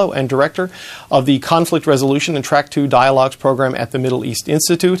senior fellow and director of the Conflict Resolution and Track 2 Dialogues program at the Middle East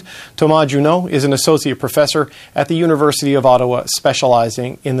Institute. Thomas Junot is an associate professor at the University of Ottawa,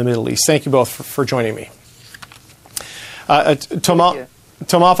 specializing in the Middle East. Thank you both for joining me. Thomas,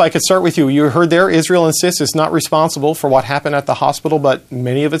 if I could start with you. You heard there, Israel insists it's not responsible for what happened at the hospital, but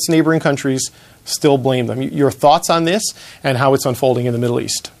many of its neighboring countries still blame them. Your thoughts on this and how it's unfolding in the Middle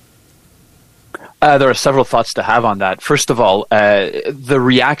East? There are several thoughts to have on that. First of all, the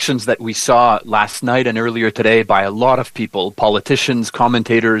reactions that we saw last night and earlier today by a lot of people, politicians,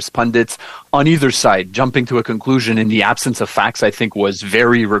 commentators, pundits, on either side, jumping to a conclusion in the absence of facts, I think was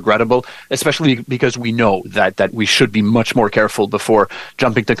very regrettable, especially because we know that we should be much more careful before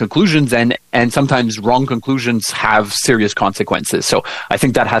jumping to conclusions, and sometimes wrong conclusions have serious consequences. So I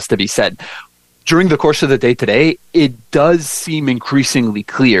think that has to be said. During the course of the day today, it does seem increasingly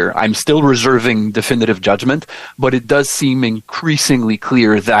clear. I'm still reserving definitive judgment, but it does seem increasingly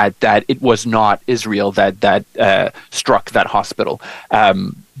clear that it was not Israel that struck that hospital.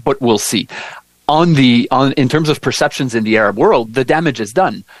 But we'll see. In terms of perceptions in the Arab world, the damage is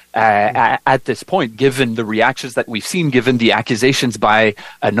done at this point, given the reactions that we've seen, given the accusations by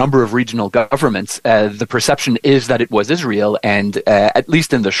a number of regional governments. The perception is that it was Israel, and at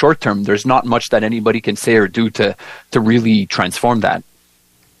least in the short term, there's not much that anybody can say or do to really transform that.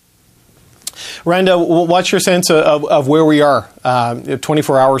 Randa, what's your sense of where we are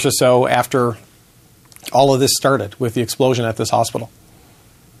 24 hours or so after all of this started with the explosion at this hospital?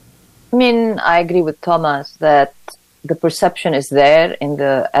 I mean, I agree with Thomas that the perception is there in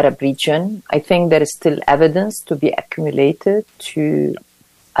the Arab region. I think there is still evidence to be accumulated to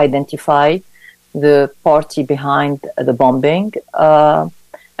identify the party behind the bombing. I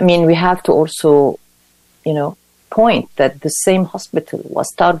mean, we have to also, point that the same hospital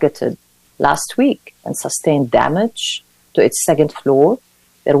was targeted last week and sustained damage to its second floor.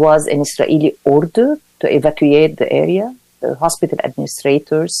 There was an Israeli order to evacuate the area. The hospital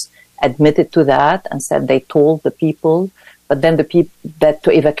administrators admitted to that and said they told the people, but then the people that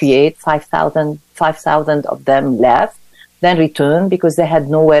to evacuate 5,000 of them left, then returned because they had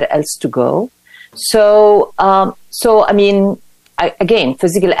nowhere else to go. So I mean, again,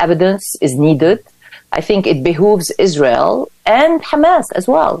 physical evidence is needed. I think it behooves Israel and Hamas as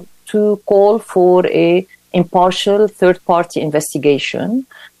well to call for a impartial third-party investigation,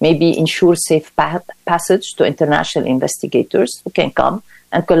 maybe ensure safe passage to international investigators who can come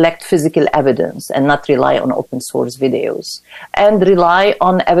and collect physical evidence and not rely on open source videos, and rely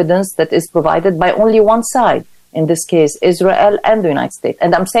on evidence that is provided by only one side, in this case, Israel and the United States.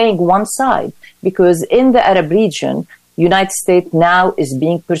 And I'm saying one side because in the Arab region, United States now is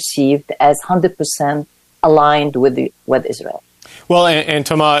being perceived as 100% aligned with Israel. Well, and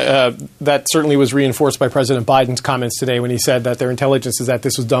Thomas, that certainly was reinforced by President Biden's comments today when he said that their intelligence is that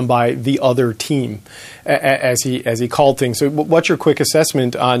this was done by the other team, as he called things. So what's your quick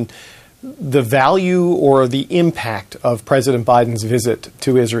assessment on the value or the impact of President Biden's visit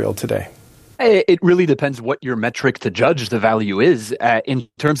to Israel today? It really depends what your metric to judge the value is. In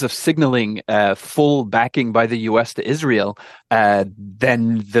terms of signaling full backing by the U.S. to Israel,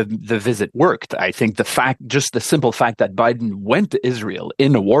 then the visit worked. I think just the simple fact that Biden went to Israel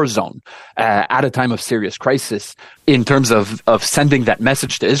in a war zone at a time of serious crisis, in terms of sending that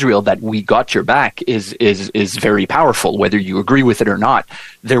message to Israel that we got your back, is very powerful, whether you agree with it or not.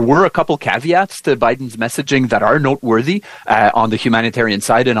 There were a couple caveats to Biden's messaging that are noteworthy on the humanitarian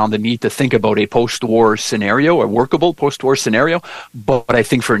side and on the need to think about a post-war scenario, a workable post-war scenario. But I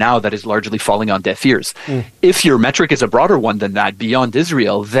think for now that is largely falling on deaf ears. If your metric is a broader one than that, beyond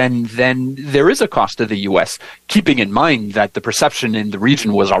Israel, then there is a cost to the U.S., keeping in mind that the perception in the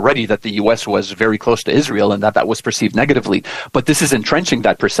region was already that the U.S. was very close to Israel and that was perceived negatively. But this is entrenching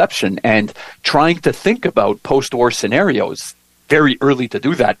that perception and trying to think about post-war scenarios. Very early to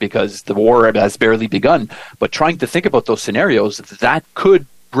do that because the war has barely begun, but trying to think about those scenarios, that could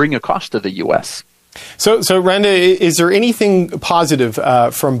bring a cost to the U.S. So Randa, is there anything positive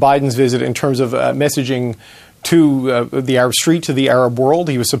from Biden's visit in terms of messaging to the Arab street, to the Arab world?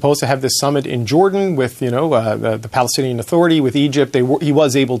 He was supposed to have this summit in Jordan with, the Palestinian Authority, with Egypt. He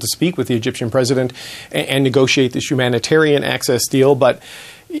was able to speak with the Egyptian president and negotiate this humanitarian access deal. But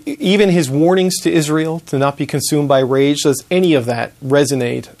even his warnings to Israel to not be consumed by rage, does any of that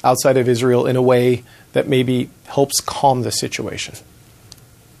resonate outside of Israel in a way that maybe helps calm the situation?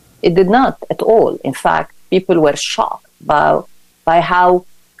 It did not at all. In fact, people were shocked by how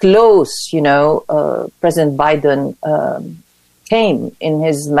close, President Biden came in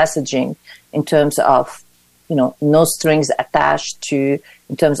his messaging in terms of, no strings attached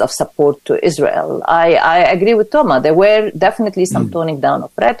in terms of support to Israel. I agree with Thomas. There were definitely some toning down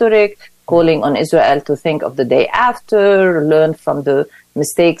of rhetoric, calling on Israel to think of the day after, learn from the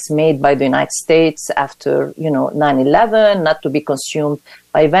mistakes made by the United States after, 9/11, not to be consumed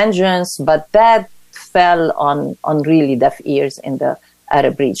by vengeance. But that fell on really deaf ears in the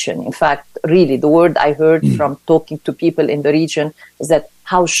Arab region. In fact, really, the word I heard from talking to people in the region is that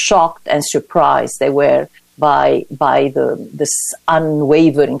how shocked and surprised they were by this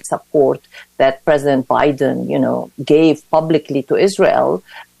unwavering support that President Biden, gave publicly to Israel.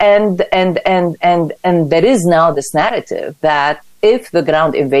 And there is now this narrative that if the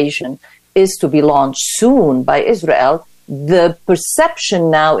ground invasion is to be launched soon by Israel, the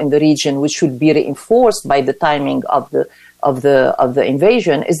perception now in the region, which should be reinforced by the timing of the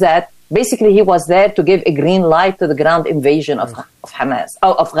invasion, is that basically he was there to give a green light to the ground invasion of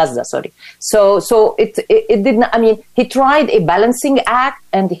Gaza. Sorry. So it did not. I mean, he tried a balancing act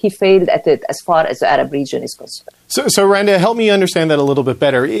and he failed at it as far as the Arab region is concerned. So Randa, help me understand that a little bit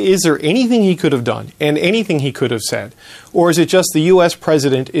better. Is there anything he could have done and anything he could have said, or is it just the U.S.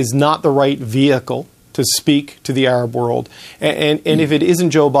 president is not the right vehicle to speak to the Arab world? And if it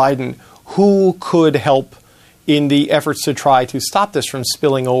isn't Joe Biden, who could help in the efforts to try to stop this from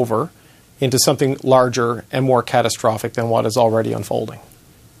spilling over into something larger and more catastrophic than what is already unfolding?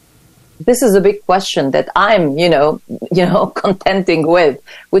 This is a big question that I'm, contending with,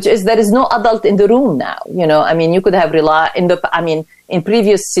 which is there is no adult in the room now. You could have in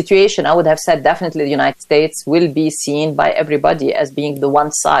previous situation, I would have said definitely the United States will be seen by everybody as being the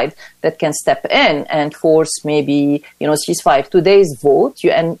one side that can step in and force maybe, ceasefire. Today's vote,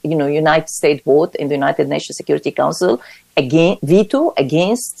 United States vote in the United Nations Security Council, veto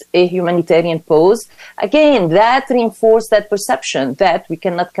against a humanitarian pause. Again, that reinforced that perception that we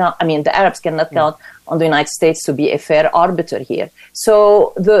cannot count, the Arabs cannot count on the United States to be a fair arbiter here.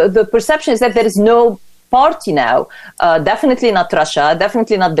 So the perception is that there is no party now, definitely not Russia,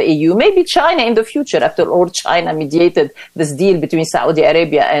 definitely not the EU, maybe China in the future. After all, China mediated this deal between Saudi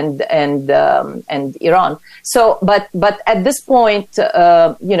Arabia and Iran. So, but at this point,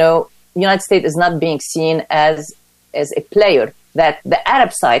 United States is not being seen as a player that the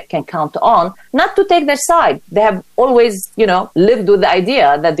Arab side can count on, not to take their side. They have always, lived with the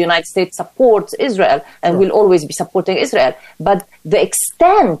idea that the United States supports Israel and will always be supporting Israel. But the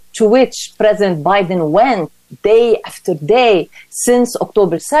extent to which President Biden went day after day since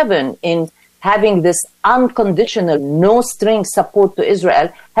October 7 in having this unconditional, no-string support to Israel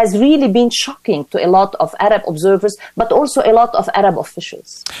has really been shocking to a lot of Arab observers, but also a lot of Arab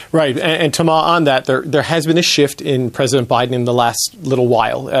officials. Right. And Tama, on that, there has been a shift in President Biden in the last little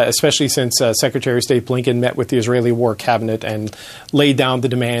while, especially since Secretary of State Blinken met with the Israeli War Cabinet and laid down the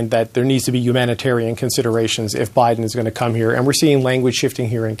demand that there needs to be humanitarian considerations if Biden is going to come here. And we're seeing language shifting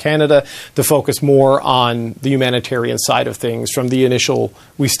here in Canada to focus more on the humanitarian side of things from the initial,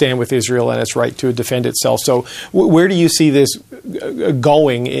 we stand with Israel and its right to defend itself. So where do you see this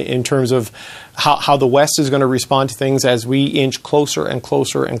going in terms of how the West is going to respond to things as we inch closer and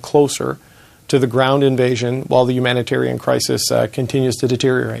closer and closer to the ground invasion while the humanitarian crisis continues to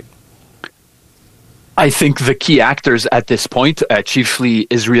deteriorate? I think the key actors at this point, chiefly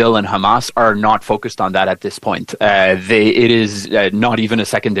Israel and Hamas, are not focused on that at this point. It is not even a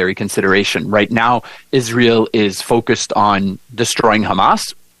secondary consideration. Right now, Israel is focused on destroying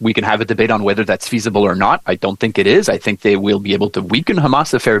Hamas. We can have a debate on whether that's feasible or not. I don't think it is. I think they will be able to weaken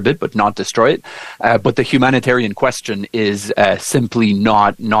Hamas a fair bit, but not destroy it. But the humanitarian question is simply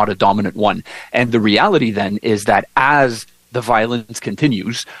not a dominant one. And the reality then is that as the violence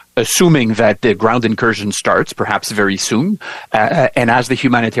continues, assuming that the ground incursion starts perhaps very soon, and as the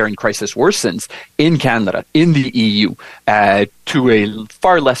humanitarian crisis worsens in Canada, in the EU, to a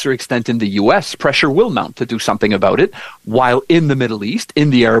far lesser extent in the US, pressure will mount to do something about it, while in the Middle East, in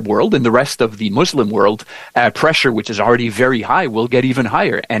the Arab world, in the rest of the Muslim world, pressure, which is already very high, will get even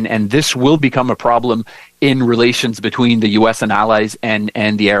higher. And this will become a problem in relations between the US and allies and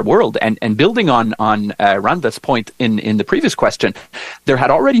the Arab world. And building on Randa's point in the previous question, there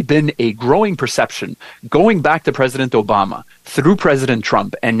had already been a growing perception going back to President Obama, through President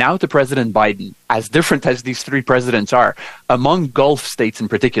Trump, and now to President Biden, as different as these three presidents are, among Gulf states in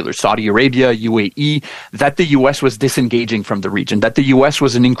particular, Saudi Arabia, UAE, that the U.S. was disengaging from the region, that the U.S.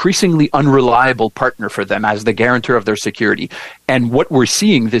 was an increasingly unreliable partner for them as the guarantor of their security. And what we're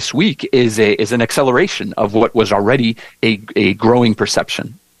seeing this week is an acceleration of what was already a growing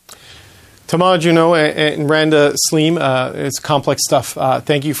perception. Tamar Junot and Randa Saleem, it's complex stuff.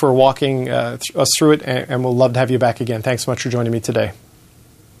 Thank you for walking us through it, and we'll love to have you back again. Thanks so much for joining me today.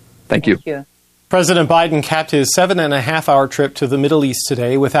 Thank you. Thank you. President Biden capped his 7.5-hour trip to the Middle East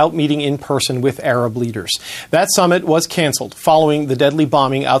today without meeting in person with Arab leaders. That summit was canceled following the deadly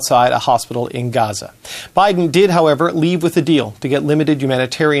bombing outside a hospital in Gaza. Biden did, however, leave with a deal to get limited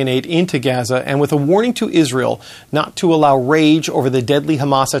humanitarian aid into Gaza and with a warning to Israel not to allow rage over the deadly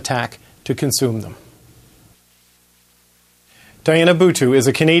Hamas attack to consume them. Diana Boutou is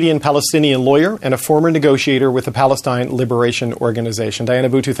a Canadian-Palestinian lawyer and a former negotiator with the Palestine Liberation Organization. Diana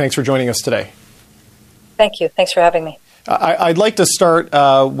Boutou, thanks for joining us today. Thank you. Thanks for having me. I'd like to start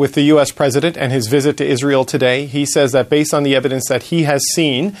with the U.S. president and his visit to Israel today. He says that based on the evidence that he has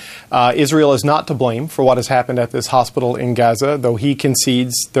seen, Israel is not to blame for what has happened at this hospital in Gaza, though he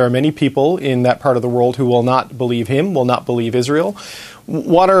concedes there are many people in that part of the world who will not believe him, will not believe Israel.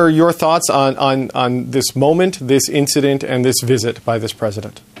 What are your thoughts on this moment, this incident, and this visit by this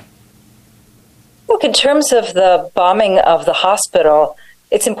president? Look, in terms of the bombing of the hospital,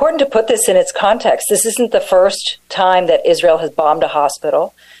 it's important to put this in its context. This isn't the first time that Israel has bombed a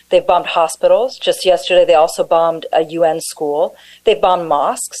hospital. They've bombed hospitals. Just yesterday, they also bombed a UN school. They've bombed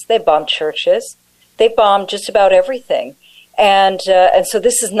mosques. They've bombed churches. They've bombed just about everything. And so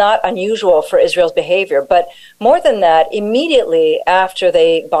this is not unusual for Israel's behavior. But more than that, immediately after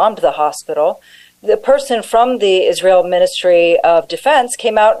they bombed the hospital, the person from the Israel Ministry of Defense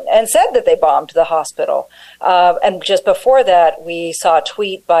came out and said that they bombed the hospital. And just before that, we saw a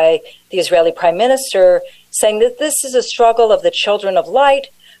tweet by the Israeli Prime Minister saying that this is a struggle of the children of light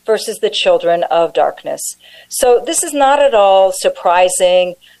versus the children of darkness. So this is not at all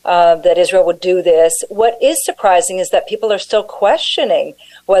surprising that Israel would do this. What is surprising is that people are still questioning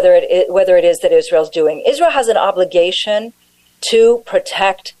whether it is that Israel's doing. Israel has an obligation to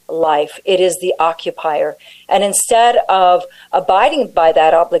protect life. It is the occupier. And instead of abiding by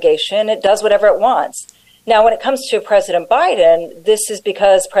that obligation, it does whatever it wants. Now, when it comes to President Biden, this is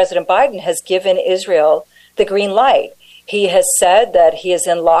because President Biden has given Israel the green light. He has said that he is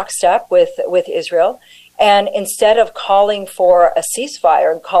in lockstep with Israel. And instead of calling for a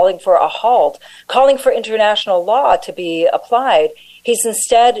ceasefire and calling for a halt, calling for international law to be applied, he's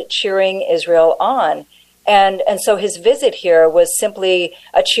instead cheering Israel on. And so his visit here was simply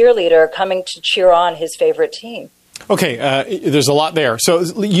a cheerleader coming to cheer on his favorite team. Okay, there's a lot there. So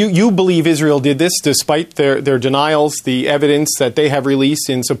you believe Israel did this despite their denials, the evidence that they have released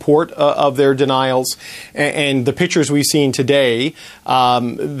in support of their denials, and the pictures we've seen today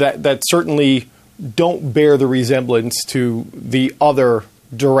that certainly don't bear the resemblance to the other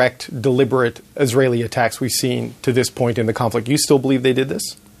direct, deliberate Israeli attacks we've seen to this point in the conflict. You still believe they did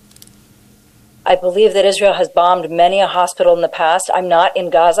this? I believe that Israel has bombed many a hospital in the past. I'm not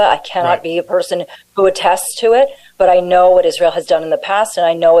in Gaza. I cannot be a person who attests to it, but I know what Israel has done in the past, and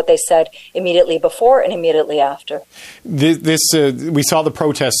I know what they said immediately before and immediately after. We saw the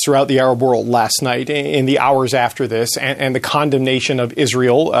protests throughout the Arab world last night in the hours after this, and the condemnation of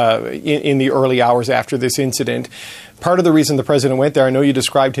Israel in the early hours after this incident. Part of the reason the president went there, I know you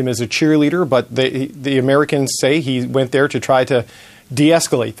described him as a cheerleader, but the Americans say he went there to try to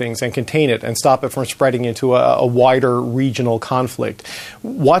de-escalate things and contain it and stop it from spreading into a wider regional conflict.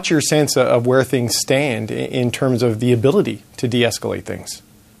 What's your sense of where things stand in terms of the ability to de-escalate things?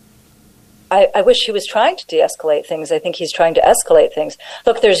 I wish he was trying to de-escalate things. I think he's trying to escalate things.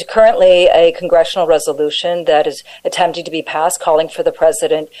 Look, there's currently a congressional resolution that is attempting to be passed calling for the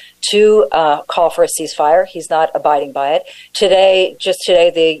president to call for a ceasefire. He's not abiding by it. Just today,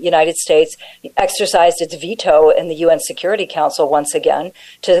 the United States exercised its veto in the UN Security Council once again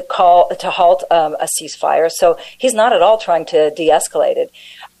to halt a ceasefire. So he's not at all trying to de-escalate it.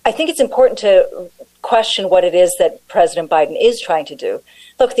 I think it's important to question what it is that President Biden is trying to do.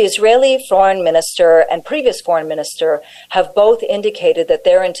 Look, the Israeli foreign minister and previous foreign minister have both indicated that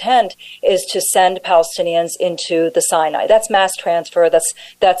their intent is to send Palestinians into the Sinai. That's mass transfer.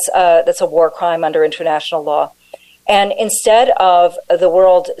 That's a war crime under international law. And instead of the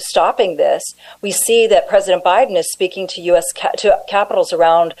world stopping this, we see that President Biden is speaking to U.S. capitals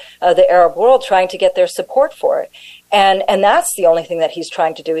around the Arab world, trying to get their support for it. And that's the only thing that he's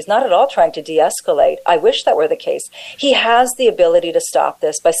trying to do. He's not at all trying to de-escalate. I wish that were the case. He has the ability to stop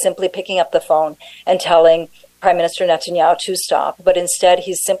this by simply picking up the phone and telling Prime Minister Netanyahu to stop, but instead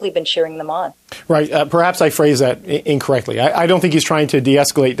he's simply been cheering them on. Right. Perhaps I phrase that incorrectly. I don't think he's trying to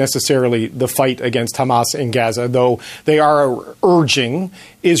de-escalate necessarily the fight against Hamas in Gaza, though they are urging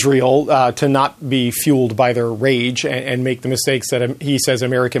Israel to not be fueled by their rage and make the mistakes that he says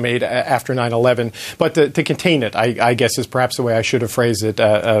America made after 9/11. But to contain it, I guess, is perhaps the way I should have phrased it,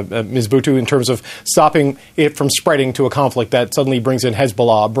 Ms. Buttu, in terms of stopping it from spreading to a conflict that suddenly brings in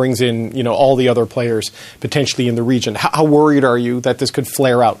Hezbollah, brings in all the other players potentially in the region. How worried are you that this could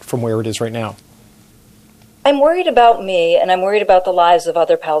flare out from where it is right now? I'm worried about me, and I'm worried about the lives of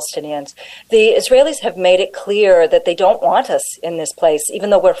other Palestinians. The Israelis have made it clear that they don't want us in this place,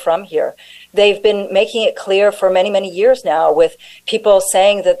 even though we're from here. They've been making it clear for many, many years now, with people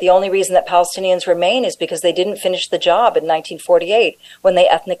saying that the only reason that Palestinians remain is because they didn't finish the job in 1948 when they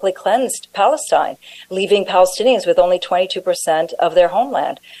ethnically cleansed Palestine, leaving Palestinians with only 22% of their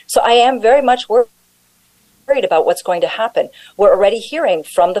homeland. So I am very much worried about what's going to happen. We're already hearing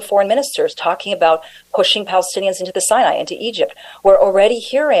from the foreign ministers talking about pushing Palestinians into the Sinai, into Egypt. We're already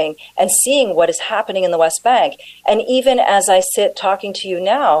hearing and seeing what is happening in the West Bank. And even as I sit talking to you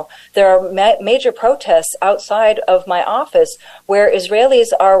now, there are major protests outside of my office where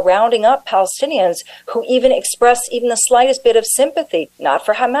Israelis are rounding up Palestinians who even express even the slightest bit of sympathy, not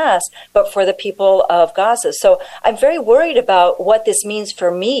for Hamas, but for the people of Gaza. So I'm very worried about what this means for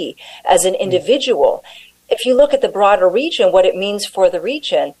me as an individual. If you look at the broader region, what it means for the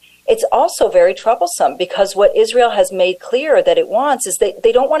region, it's also very troublesome, because what Israel has made clear that it wants is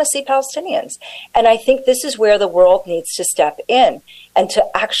they don't want to see Palestinians. And I think this is where the world needs to step in and to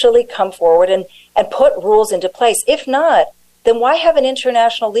actually come forward and put rules into place. If not, then why have an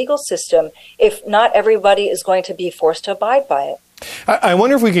international legal system if not everybody is going to be forced to abide by it? I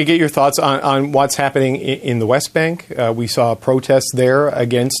wonder if we could get your thoughts on what's happening in the West Bank. We saw protests there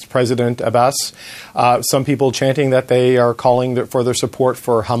against President Abbas. Some people chanting that they are calling for their support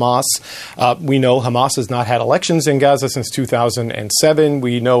for Hamas. We know Hamas has not had elections in Gaza since 2007.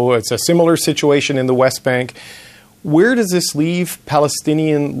 We know it's a similar situation in the West Bank. Where does this leave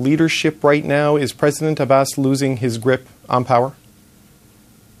Palestinian leadership right now? Is President Abbas losing his grip on power?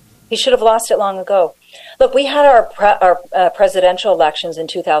 He should have lost it long ago. Look, we had our presidential elections in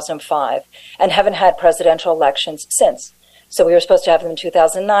 2005 and haven't had presidential elections since. So we were supposed to have them in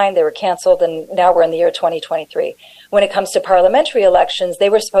 2009. They were canceled, and now we're in the year 2023. When it comes to parliamentary elections,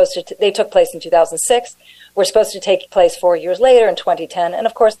 they took place in 2006. Were supposed to take place 4 years later in 2010, and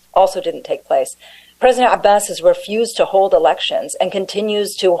of course also didn't take place. President Abbas has refused to hold elections and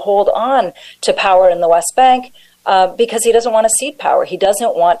continues to hold on to power in the West Bank because he doesn't want to cede power. He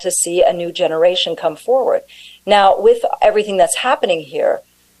doesn't want to see a new generation come forward. Now, with everything that's happening here,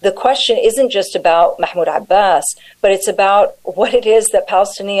 the question isn't just about Mahmoud Abbas, but it's about what it is that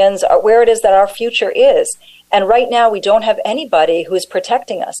Palestinians are, where it is that our future is. And right now, we don't have anybody who is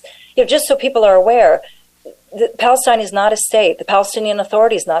protecting us. Just so people are aware, Palestine is not a state. The Palestinian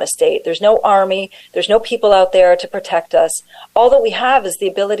Authority is not a state. There's no army. There's no people out there to protect us. All that we have is the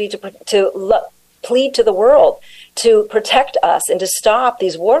ability to plead to the world to protect us and to stop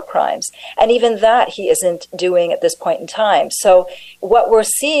these war crimes. And even that he isn't doing at this point in time. So what we're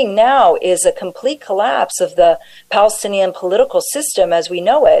seeing now is a complete collapse of the Palestinian political system as we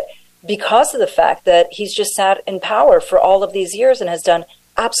know it, because of the fact that he's just sat in power for all of these years and has done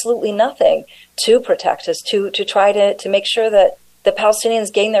absolutely nothing to protect us, to try to make sure that the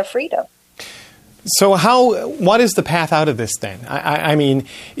Palestinians gain their freedom. So what is the path out of this then? I mean,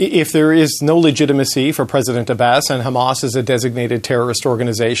 if there is no legitimacy for President Abbas and Hamas is a designated terrorist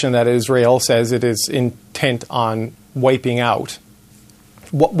organization that Israel says it is intent on wiping out,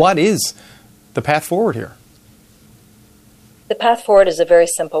 what is the path forward here? The path forward is a very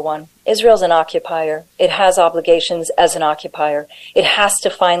simple one. Israel's an occupier. It has obligations as an occupier. It has to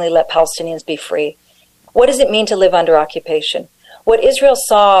finally let Palestinians be free. What does it mean to live under occupation? What Israel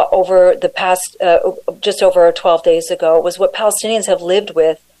saw over the past, just over 12 days ago, was what Palestinians have lived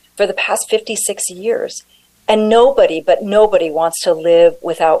with for the past 56 years. And nobody wants to live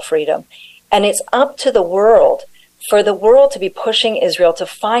without freedom. And it's up to the world, for the world to be pushing Israel to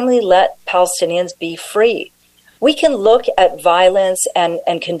finally let Palestinians be free. We can look at violence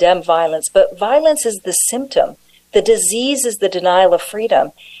and condemn violence, but violence is the symptom. The disease is the denial of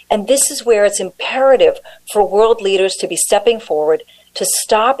freedom. And this is where it's imperative for world leaders to be stepping forward to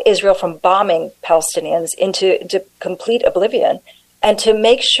stop Israel from bombing Palestinians into complete oblivion, and to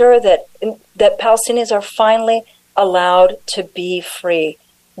make sure that Palestinians are finally allowed to be free.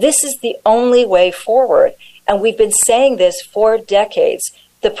 This is the only way forward. And we've been saying this for decades.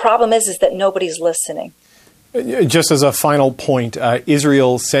 The problem is that nobody's listening. Just as a final point,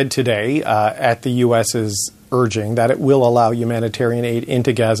 Israel said today at the U.S.'s urging that it will allow humanitarian aid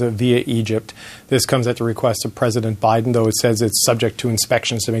into Gaza via Egypt. This comes at the request of President Biden, though it says it's subject to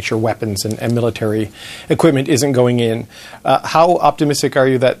inspections to make sure weapons and military equipment isn't going in. How optimistic are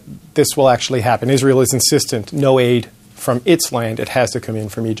you that this will actually happen? Israel is insistent no aid from its land. It has to come in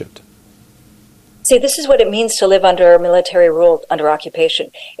from Egypt. See, this is what it means to live under military rule, under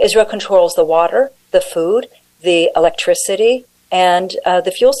occupation. Israel controls the water, the food, the electricity, and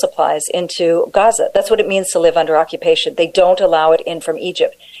the fuel supplies into Gaza. That's what it means to live under occupation. They don't allow it in from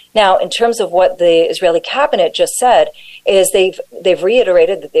Egypt. Now, in terms of what the Israeli cabinet just said, is they've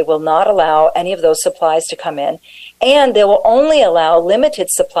reiterated that they will not allow any of those supplies to come in, and they will only allow limited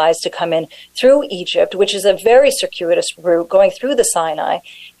supplies to come in through Egypt, which is a very circuitous route going through the Sinai,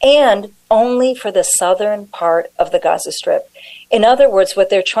 and only for the southern part of the Gaza Strip. In other words, what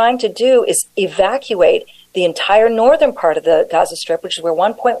they're trying to do is evacuate the entire northern part of the Gaza Strip, which is where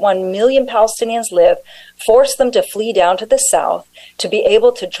 1.1 million Palestinians live, force them to flee down to the south to be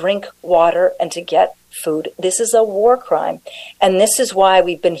able to drink water and to get food. This is a war crime. And this is why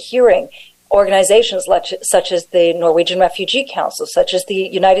we've been hearing organizations such as the Norwegian Refugee Council, such as the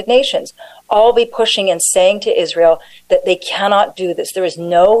United Nations, all be pushing and saying to Israel that they cannot do this. There is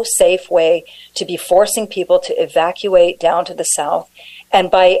no safe way to be forcing people to evacuate down to the south. And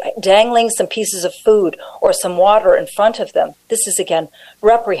by dangling some pieces of food or some water in front of them, this is, again,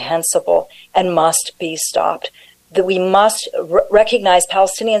 reprehensible and must be stopped. That we must recognize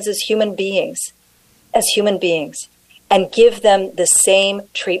Palestinians as human beings, and give them the same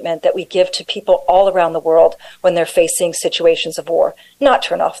treatment that we give to people all around the world when they're facing situations of war. Not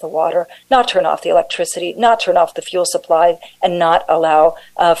turn off the water, not turn off the electricity, not turn off the fuel supply, and not allow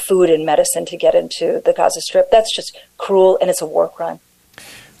food and medicine to get into the Gaza Strip. That's just cruel, and it's a war crime.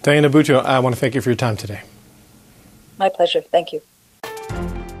 Diana Buccio, I want to thank you for your time today. My pleasure. Thank you.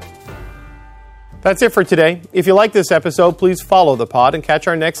 That's it for today. If you like this episode, please follow the pod and catch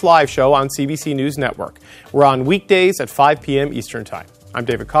our next live show on CBC News Network. We're on weekdays at 5 p.m. Eastern Time. I'm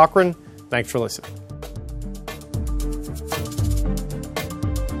David Cochran. Thanks for listening.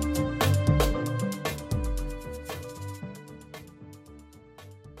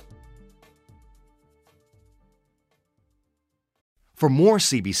 For more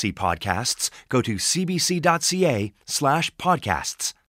CBC podcasts, go to cbc.ca/podcasts.